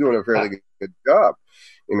doing a fairly good job.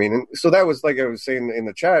 And so that was, like I was saying in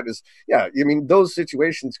the chat, is, those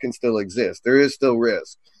situations can still exist. There is still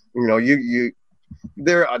risk.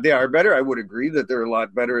 They are better. I would agree that they're a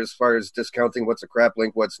lot better as far as discounting what's a crap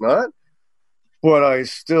link, what's not. But I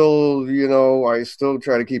still,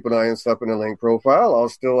 try to keep an eye on stuff in a link profile. I'll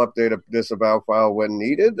still update a disavow file when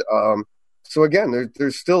needed. So again,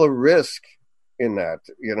 there's still a risk in that.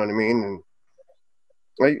 You know what I mean?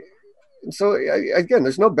 Again,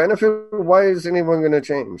 there's no benefit. Why is anyone going to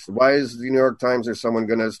change? Why is the New York Times or someone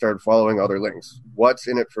going to start following other links? What's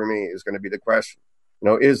in it for me is going to be the question.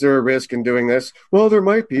 Is there a risk in doing this? Well, there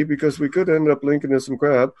might be, because we could end up linking to some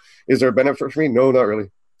crap. Is there a benefit for me? No, not really.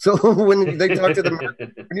 So when they talk to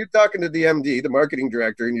when you're talking to the MD, the marketing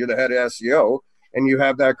director, and you're the head of SEO, and you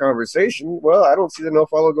have that conversation, well, I don't see the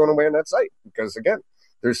nofollow going away on that site because, again,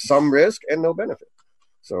 there's some risk and no benefit.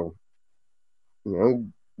 So,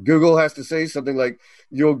 Google has to say something like,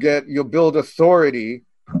 you'll build authority.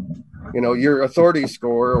 Your authority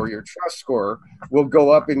score or your trust score will go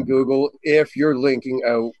up in Google if you're linking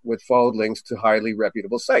out with followed links to highly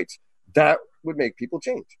reputable sites. That would make people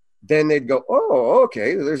change. Then they'd go, oh,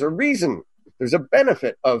 okay, there's a reason. There's a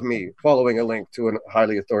benefit of me following a link to a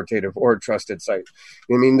highly authoritative or trusted site.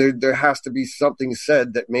 There has to be something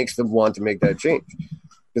said that makes them want to make that change.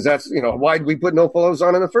 Because that's, why did we put nofollows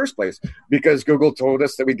on in the first place? Because Google told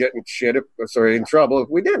us that we'd get in trouble if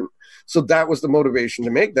we didn't. So that was the motivation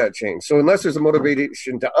to make that change. So unless there's a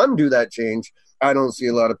motivation to undo that change, I don't see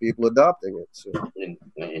a lot of people adopting it. So.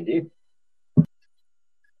 Indeed.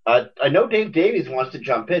 I know Dave Davies wants to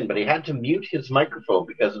jump in, but he had to mute his microphone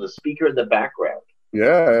because of the speaker in the background.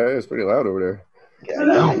 Yeah, it's pretty loud over there.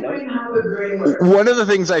 Yeah, one of the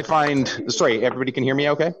things I find, sorry, everybody can hear me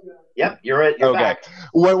okay? Yep, you're back.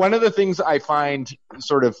 One of the things I find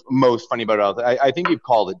sort of most funny about it, I think you've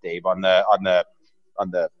called it, Dave, on the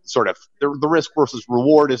sort of the risk versus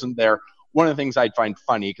reward isn't there. One of the things I'd find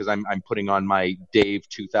funny, because I'm putting on my Dave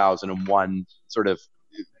 2001 sort of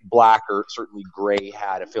black or certainly gray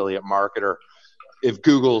hat affiliate marketer, if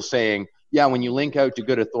Google's saying, yeah, when you link out to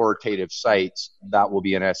good authoritative sites, that will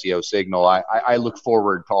be an SEO signal. I look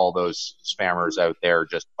forward to all those spammers out there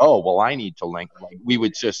just, I need to link. We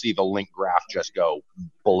would just see the link graph just go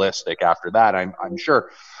ballistic after that, I'm sure.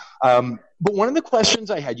 But one of the questions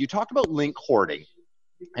I had, you talked about link hoarding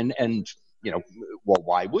and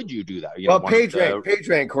why would you do that? Page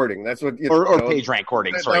rank hoarding. That's what page rank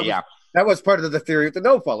hoarding. Sorry, yeah. That was part of the theory with the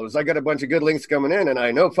nofollows. I got a bunch of good links coming in, and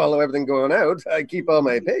I nofollow everything going out. I keep all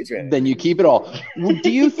my page rank. Then you keep it all.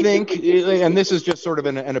 Do you think, and this is just sort of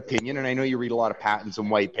an opinion, and I know you read a lot of patents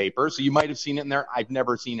and white papers, so you might have seen it in there. I've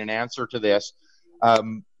never seen an answer to this.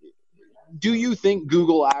 Do you think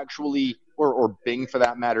Google actually, or Bing for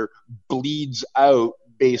that matter, bleeds out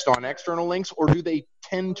based on external links, or do they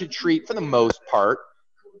tend to treat, for the most part,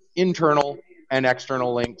 internal and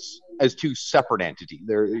external links as two separate entities.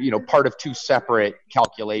 They're, part of two separate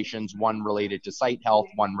calculations, one related to site health,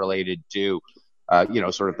 one related to,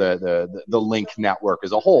 sort of the link network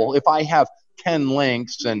as a whole. If I have 10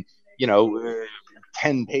 links and,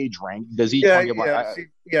 10 page rank, does each one get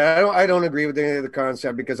I don't agree with any of the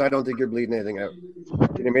concept because I don't think you're bleeding anything out. You know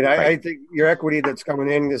what I mean? I think your equity that's coming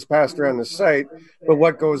in is passed around the site, but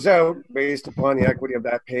what goes out based upon the equity of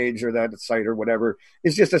that page or that site or whatever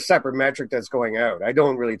is just a separate metric that's going out. I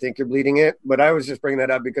don't really think you're bleeding it, but I was just bringing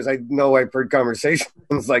that up because I know I've heard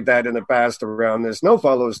conversations like that in the past around this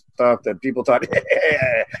no-follow stuff that people thought,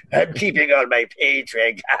 I'm keeping on my page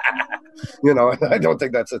rank. I don't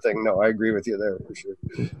think that's a thing. No, I agree with you there for sure.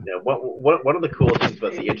 Yeah, one of the cool things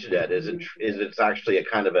about the internet is it's actually a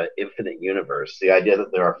kind of an infinite universe. The idea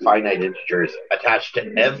that there are finite integers attached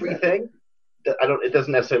to everything, it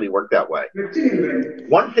doesn't necessarily work that way.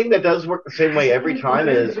 One thing that does work the same way every time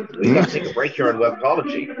is we got to take a break here on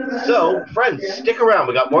Webcology. So, friends, stick around.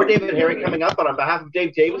 We got more David Harry coming up, but on behalf of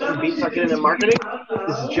Dave Davis from Beat Sucking and Marketing,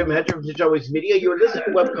 this is Jim Hedger from Digital Always Media. You're listening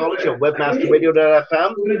to Webcology on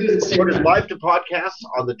WebmasterRadio.fm. Recorded live to podcast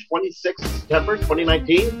on the 26th of September,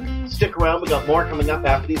 2019. Stick around. We got more coming up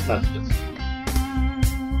after these messages.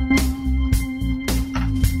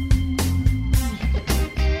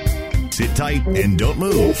 Sit tight and don't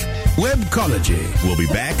move. Webcology. We'll be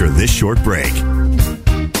back after this short break.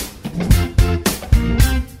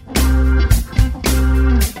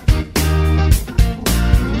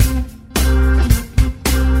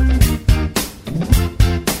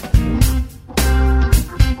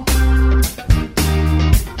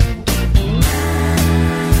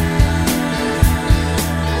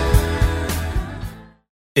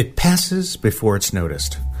 It passes before it's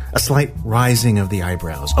noticed. A slight rising of the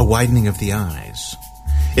eyebrows, a widening of the eyes.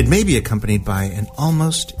 It may be accompanied by an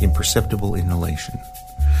almost imperceptible inhalation.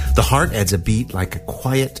 The heart adds a beat like a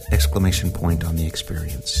quiet exclamation point on the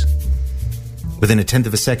experience. Within a tenth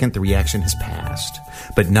of a second, the reaction has passed,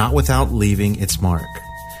 but not without leaving its mark.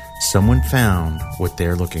 Someone found what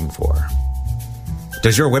they're looking for.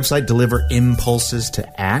 Does your website deliver impulses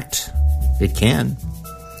to act? It can.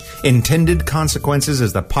 Intended Consequences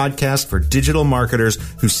is the podcast for digital marketers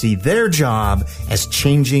who see their job as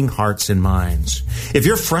changing hearts and minds. If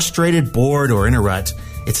you're frustrated, bored, or in a rut,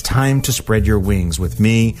 it's time to spread your wings with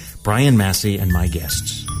me, Brian Massey, and my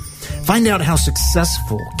guests. Find out how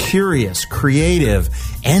successful, curious, creative,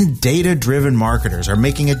 and data-driven marketers are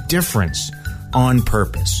making a difference on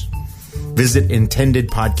purpose. Visit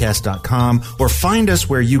intendedpodcast.com or find us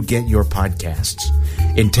where you get your podcasts.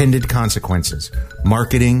 Intended Consequences.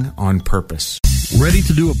 Marketing on purpose. Ready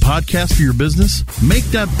to do a podcast for your business? Make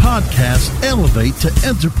that podcast elevate to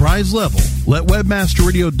enterprise level. Let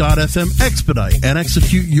webmasterradio.fm expedite and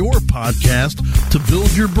execute your podcast to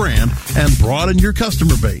build your brand and broaden your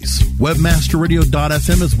customer base.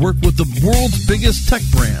 Webmasterradio.fm has worked with the world's biggest tech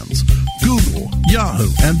brands, Google, Yahoo,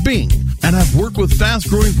 and Bing, and have worked with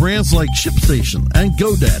fast-growing brands like ShipStation and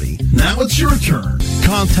GoDaddy. Now it's your turn.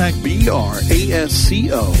 Contact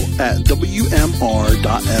BRASCO at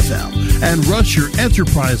WMR.FM and rush your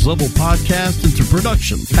enterprise-level podcast into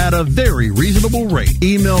production at a very reasonable rate.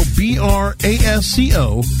 Email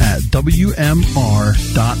BRASCO at WMR.FM.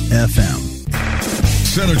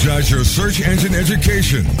 Synergize your search engine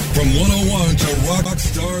education from 101 to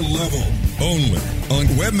rockstar level. Only on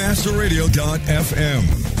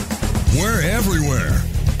WebmasterRadio.fm. We're everywhere.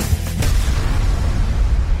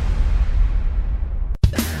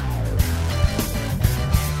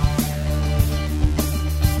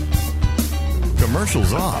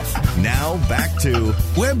 Commercials off. Now back to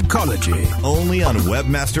Webcology. Only on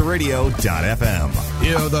WebmasterRadio.fm.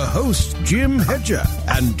 Here are the hosts, Jim Hedger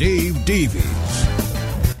and Dave Davies.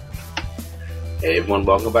 Hey everyone,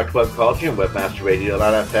 welcome back to Webcology on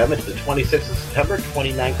WebmasterRadio.fm. It's the 26th of September,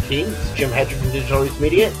 2019. This is Jim Hedger from Digital Always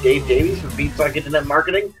Media, Dave Davies from Beatsuck Internet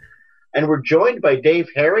Marketing, and we're joined by Dave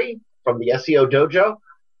Harry from the SEO Dojo.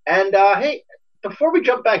 And hey, before we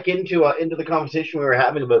jump back into the conversation we were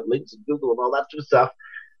having about links and Google and all that sort of stuff,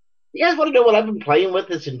 you guys want to know what I've been playing with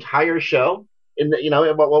this entire show?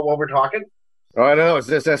 While we're talking. Oh, I don't know. Is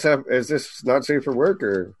this not safe for work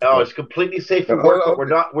or? No, it's completely safe for work, but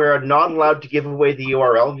we're not allowed to give away the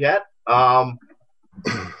URL yet.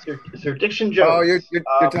 Sir Dixon Jones. Oh, you're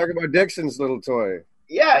talking about Dixon's little toy.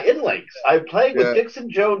 Yeah, InLinks. I'm playing with Dixon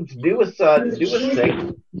Jones' newest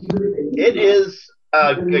thing. It is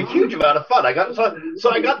a huge amount of fun. I got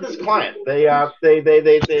this client. They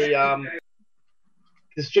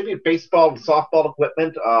distribute baseball and softball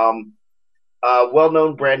equipment.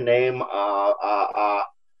 Well-known brand name,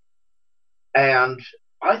 and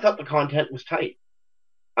I thought the content was tight.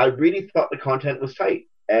 I really thought the content was tight,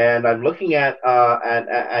 and I'm looking at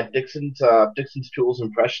Dixon's Tools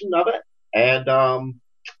impression of it, and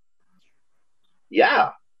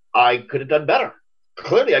yeah, I could have done better.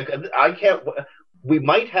 Clearly, I can't. We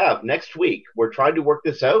might have next week. We're trying to work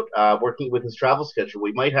this out. Working with his travel schedule,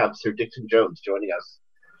 we might have Sir Dixon Jones joining us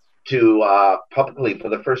to publicly, for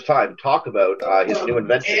the first time, talk about his new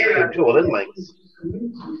invention, the tool Inlinks.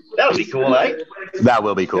 That'll be cool, eh? That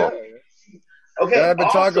will be cool. Yeah. Okay. Yeah, I've been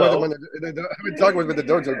also, talking with him. I've been talking with the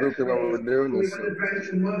dojo group while we're doing this.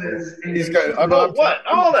 He's got. What?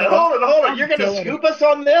 Hold on. You're going to scoop us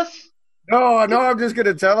on this? No, I'm just going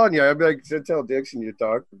to tell on you. I'm like, tell Dixon you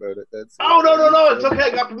talked about it. That's. Oh no! It's okay.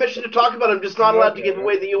 I got permission to talk about it. I'm just not allowed to give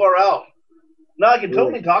away the URL. No, I can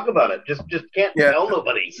totally talk about it. Just can't tell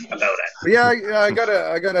nobody about it. Yeah, I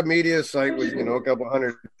got a media site with a couple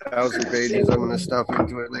 100,000 pages. I'm going to stuff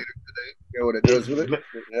into it later today. You know what it does with it?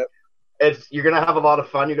 Yeah. You're going to have a lot of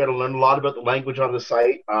fun. You're going to learn a lot about the language on the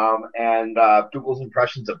site and Google's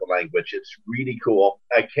impressions of the language. It's really cool.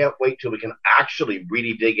 I can't wait till we can actually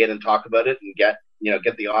really dig in and talk about it and get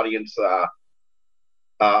the audience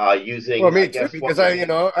using. Well, me too, because I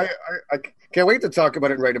can't wait to talk about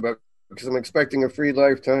it and write about it. Because I'm expecting a free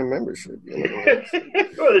lifetime membership.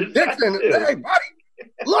 Dixon, hey, buddy,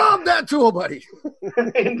 love that tool, buddy.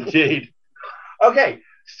 Indeed. Okay,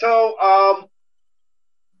 so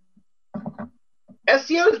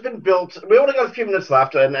SEO has been built. We only got a few minutes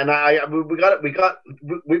left, and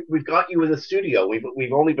we've got you in the studio.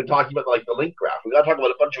 We've only been talking about like the link graph. We got to talk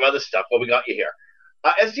about a bunch of other stuff. Well, we got you here.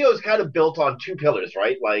 SEO is kind of built on two pillars,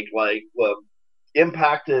 right? Like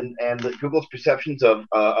impact and Google's perceptions of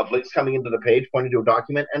links coming into the page, pointing to a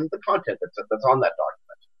document, and the content that's on that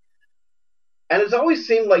document. And it's always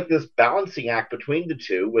seemed like this balancing act between the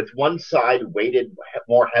two, with one side weighted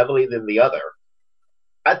more heavily than the other.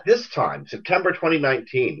 At this time, September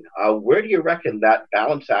 2019, where do you reckon that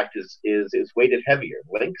balance act is weighted heavier,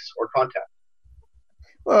 links or content?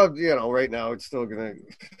 Well, right now it's still going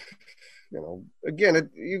to, again,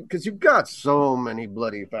 because you've got so many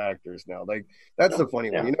bloody factors now. Like, that's the funny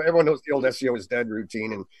one. Everyone knows the old SEO is dead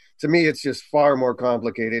routine. And to me, it's just far more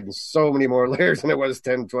complicated and so many more layers than it was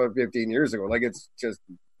 10, 12, 15 years ago. Like, it's just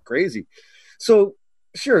crazy. So,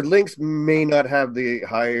 sure, links may not have the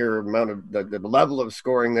higher amount of the level of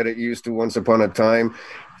scoring that it used to once upon a time.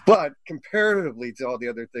 But comparatively to all the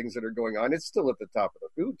other things that are going on, it's still at the top of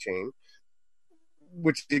the food chain.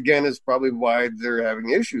 Which, again, is probably why they're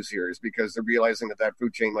having issues here, is because they're realizing that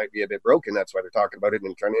food chain might be a bit broken. That's why they're talking about it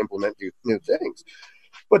and trying to implement new things.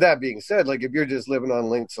 But that being said, like, if you're just living on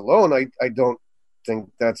links alone, I don't think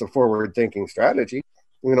that's a forward-thinking strategy.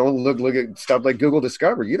 Look at stuff like Google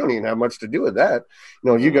Discover. You don't even have much to do with that.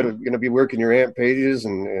 You're going to be working your AMP pages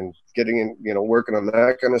and getting in, working on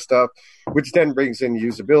that kind of stuff, which then brings in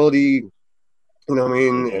usability,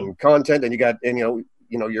 and content. And you got,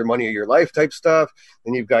 your money or your life type stuff.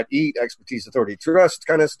 Then you've got EAT, expertise, authority, trust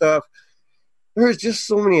kind of stuff. There's just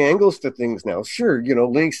so many angles to things now. Sure,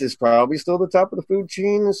 links is probably still the top of the food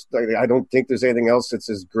chains. I don't think there's anything else that's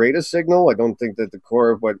as great a signal. I don't think that the core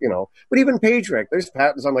of what, but even PageRank, there's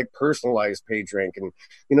patents on like personalized PageRank. And,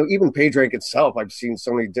 even PageRank itself, I've seen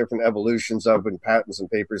so many different evolutions of and patents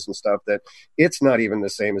and papers and stuff that it's not even the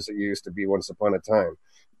same as it used to be once upon a time.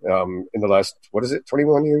 In the last,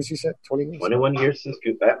 21 years, you said? 21 years since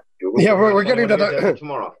Google. Yeah, we're getting to that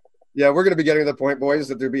tomorrow. Yeah, we're going to be getting to the point, boys,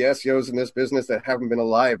 that there'll be SEOs in this business that haven't been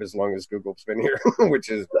alive as long as Google's been here, which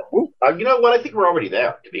is... you know what? I think we're already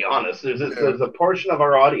there, to be honest. There's a portion of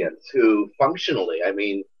our audience who functionally,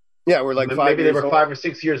 yeah, we're like maybe they were 5 or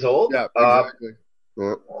 6 years old. Yeah, exactly.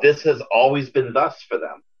 This has always been thus for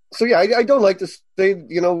them. So, yeah, I don't like to say,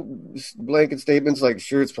 blanket statements like,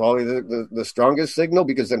 sure, it's probably the strongest signal,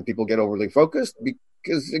 because then people get overly focused.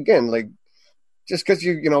 Because, again, like, just because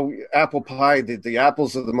apple pie, the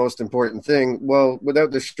apples are the most important thing. Well,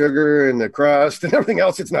 without the sugar and the crust and everything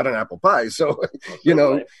else, it's not an apple pie. So,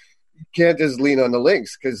 you can't just lean on the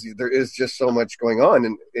links, because there is just so much going on,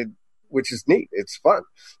 and which is neat. It's fun.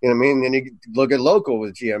 And you look at local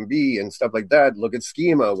with GMB and stuff like that. Look at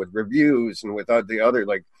schema with reviews and with the other,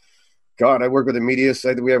 like, God, I work with a media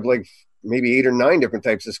site that we have like maybe 8 or 9 different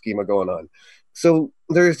types of schema going on. So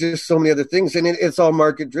there's just so many other things, and it's all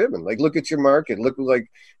market driven. Like, look at your market. Look,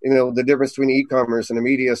 like, the difference between e-commerce and a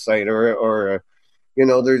media site, or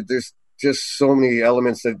there's just so many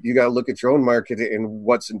elements that you got to look at your own market and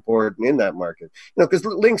what's important in that market. Because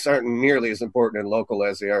links aren't nearly as important in local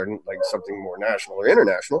as they are in like something more national or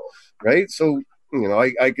international, right? So,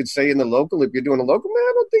 I could say in the local, if you're doing a local, man,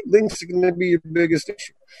 I don't think links are going to be your biggest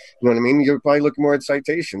issue. You know what I mean? You're probably looking more at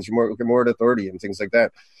citations. You're looking more at authority and things like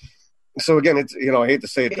that. So again, it's, I hate to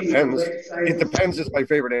say it depends. It depends is my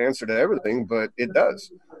favorite answer to everything, but it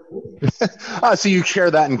does. So you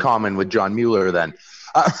share that in common with John Mueller then.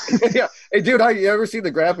 Yeah. Hey, dude, you ever see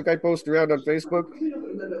the graphic I post around on Facebook?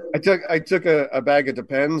 I took a bag of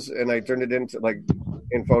Depends and I turned it into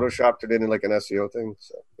in Photoshopped it into like an SEO thing.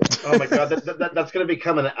 So. Oh my God, that's going to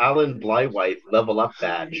become an Alan Blywhite level up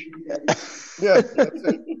badge. Yeah. That's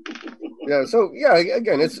it. Yeah. So yeah,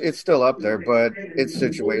 again, it's still up there, but it's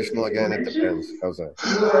situational. Again, it depends. How's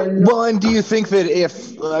that? Well, and do you think that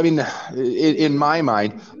in my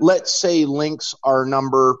mind, let's say links are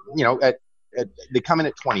number, they come in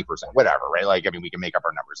at 20%, whatever, right? We can make up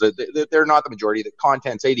our numbers. They're not the majority. The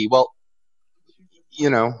content's 80. Well,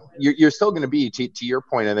 you're still going to be, to your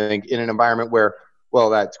point, I think, in an environment where, well,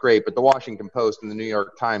 that's great, but the Washington Post and the New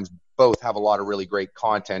York Times both have a lot of really great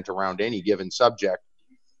content around any given subject.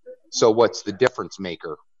 So what's the difference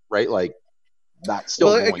maker, right? That's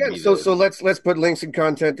still going again. To be so let's put links and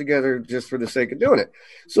content together just for the sake of doing it.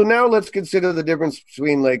 So now let's consider the difference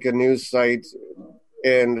between a news site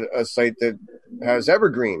and a site that has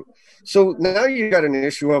evergreen. So now you got an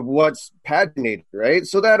issue of what's paginated, right?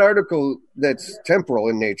 So that article that's temporal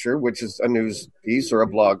in nature, which is a news piece or a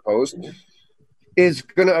blog post, is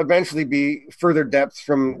going to eventually be further depth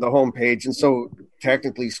from the homepage. And so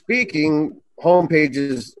technically speaking,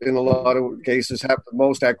 homepages in a lot of cases have the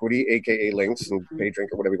most equity, aka links and PageRank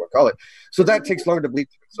or whatever you want to call it. So that takes longer to bleed,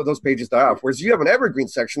 so those pages die off. Whereas you have an evergreen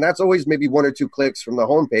section, that's always maybe 1 or 2 clicks from the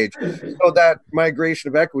homepage. So that migration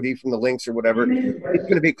of equity from the links or whatever is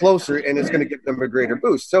going to be closer and it's going to give them a greater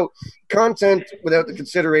boost. So content without the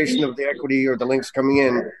consideration of the equity or the links coming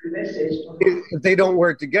in, if they don't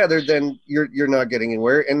work together, then you're not getting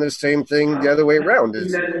anywhere. And the same thing the other way around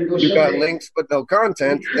is you've got links but no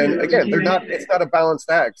content, then again, it's not a balanced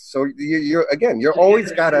act. So you're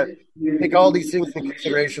always got to take all these things into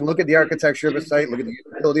consideration. Look at the architecture of a site, look at the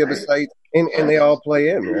utility of a site, and they all play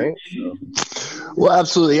in, right? So. Well,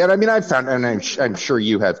 absolutely. And I've found, and I'm sure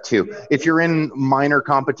you have too, if you're in minor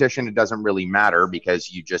competition, it doesn't really matter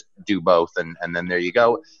because you just do both and then there you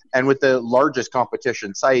go. And with the largest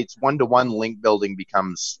competition sites, one-to-one link building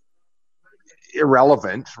becomes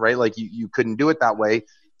irrelevant, right? You couldn't do it that way.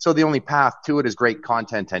 So the only path to it is great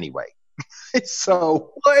content anyway.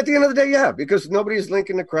 So, well, at the end of the day, yeah, because nobody's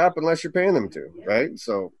linking the crap unless you're paying them to, right?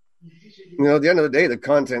 So, at the end of the day, the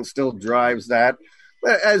content still drives that.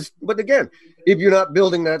 But again, if you're not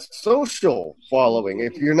building that social following,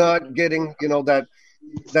 if you're not getting,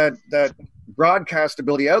 that broadcast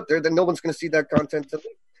ability out there, then no one's going to see that content.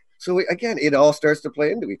 So again, it all starts to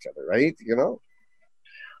play into each other, right?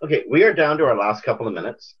 Okay, we are down to our last couple of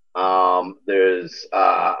minutes. There's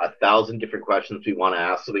 1,000 different questions we want to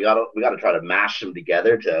ask, so we gotta try to mash them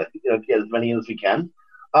together to get as many as we can.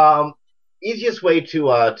 Easiest way to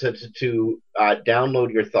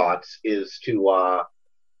download your thoughts is to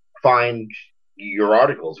find your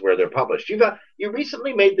articles where they're published. You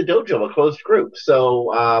recently made the dojo a closed group,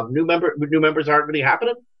 so new members aren't really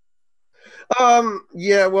happening.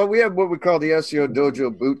 Yeah, well, we have what we call the SEO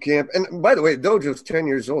Dojo Boot Camp. And by the way, Dojo's 10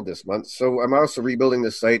 years old this month. So I'm also rebuilding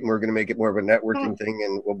the site and we're going to make it more of a networking thing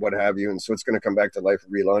and what have you. And so it's going to come back to life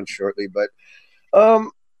and relaunch shortly. But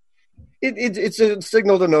it's a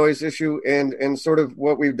signal to noise issue and sort of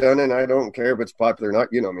what we've done. And I don't care if it's popular or not.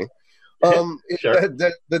 You know me. Sure.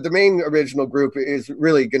 The domain original group is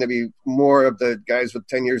really going to be more of the guys with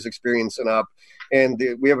 10 years experience and up. And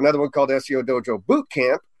we have another one called SEO Dojo Boot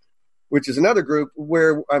Camp, which is another group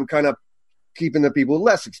where I'm kind of keeping the people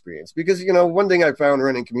less experienced. Because, one thing I found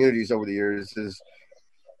running communities over the years is,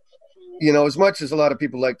 as much as a lot of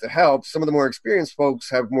people like to help, some of the more experienced folks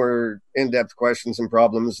have more in-depth questions and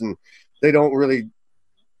problems, and they don't really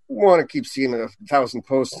want to keep seeing 1,000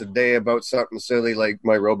 posts a day about something silly like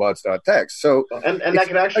myrobots.txt. So, and that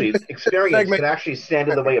can actually, experience can actually stand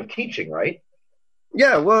in the way of teaching, right?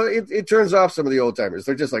 Yeah, well, it turns off some of the old timers.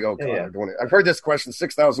 They're just like, oh, God, yeah. I've heard this question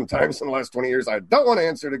 6,000 times in the last 20 years. I don't want to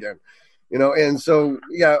answer it again. And so,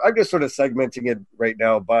 yeah, I'm just sort of segmenting it right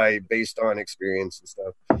now based on experience and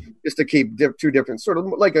stuff, just to keep two different sort of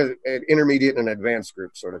like an intermediate and advanced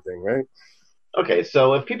group sort of thing, right? Okay,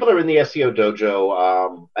 so if people are in the SEO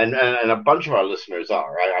Dojo, and a bunch of our listeners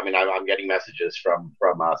are, I'm getting messages from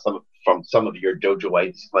some of your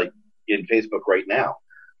dojoites like in Facebook right now.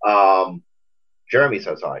 Jeremy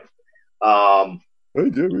says hi. Hey,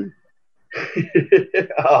 Jeremy.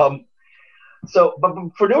 So, but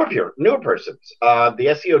for newer persons, the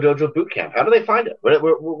SEO Dojo Bootcamp, how do they find it? What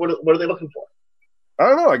are they looking for? I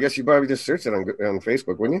don't know. I guess you probably just search it on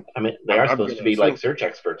Facebook, wouldn't you? They are supposed to be like search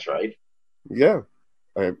experts, right? Yeah,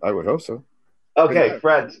 I would hope so. Okay,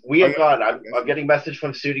 friends, we are gone. I'm getting a message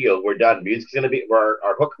from studio. We're done. Music's going to be,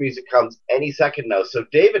 our hook music comes any second now. So,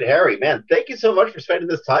 David Harry, man, thank you so much for spending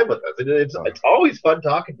this time with us. It's always fun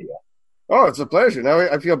talking to you. Oh, it's a pleasure. Now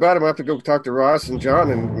I feel bad. I'm going to have to go talk to Ross and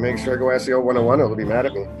John and make sure I go SEO 101. They'll be mad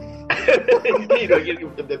at me.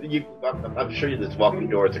 I'm sure there's walking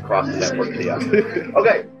doors across the network to you.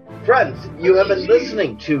 Okay, friends, you have been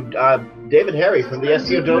listening to David Harry from the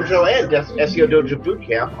SEO Dojo and SEO Dojo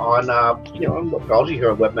Bootcamp on Webcology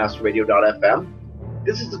here on WebmasterRadio.fm.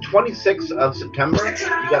 This is the 26th of September.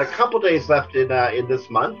 You got a couple days left in this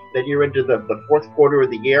month. Then you're into the fourth quarter of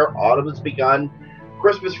the year. Autumn has begun.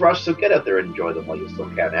 Christmas rush, so get out there and enjoy them while you still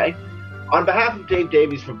can, eh? On behalf of Dave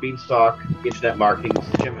Davies from Beanstalk Internet Marketing, this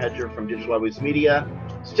is Jim Hedger from Digital Always Media.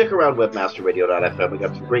 Stick around WebmasterRadio.fm. We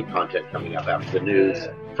got some great content coming up after the news.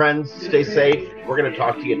 Friends, stay safe. We're going to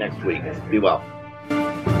talk to you next week. Be well.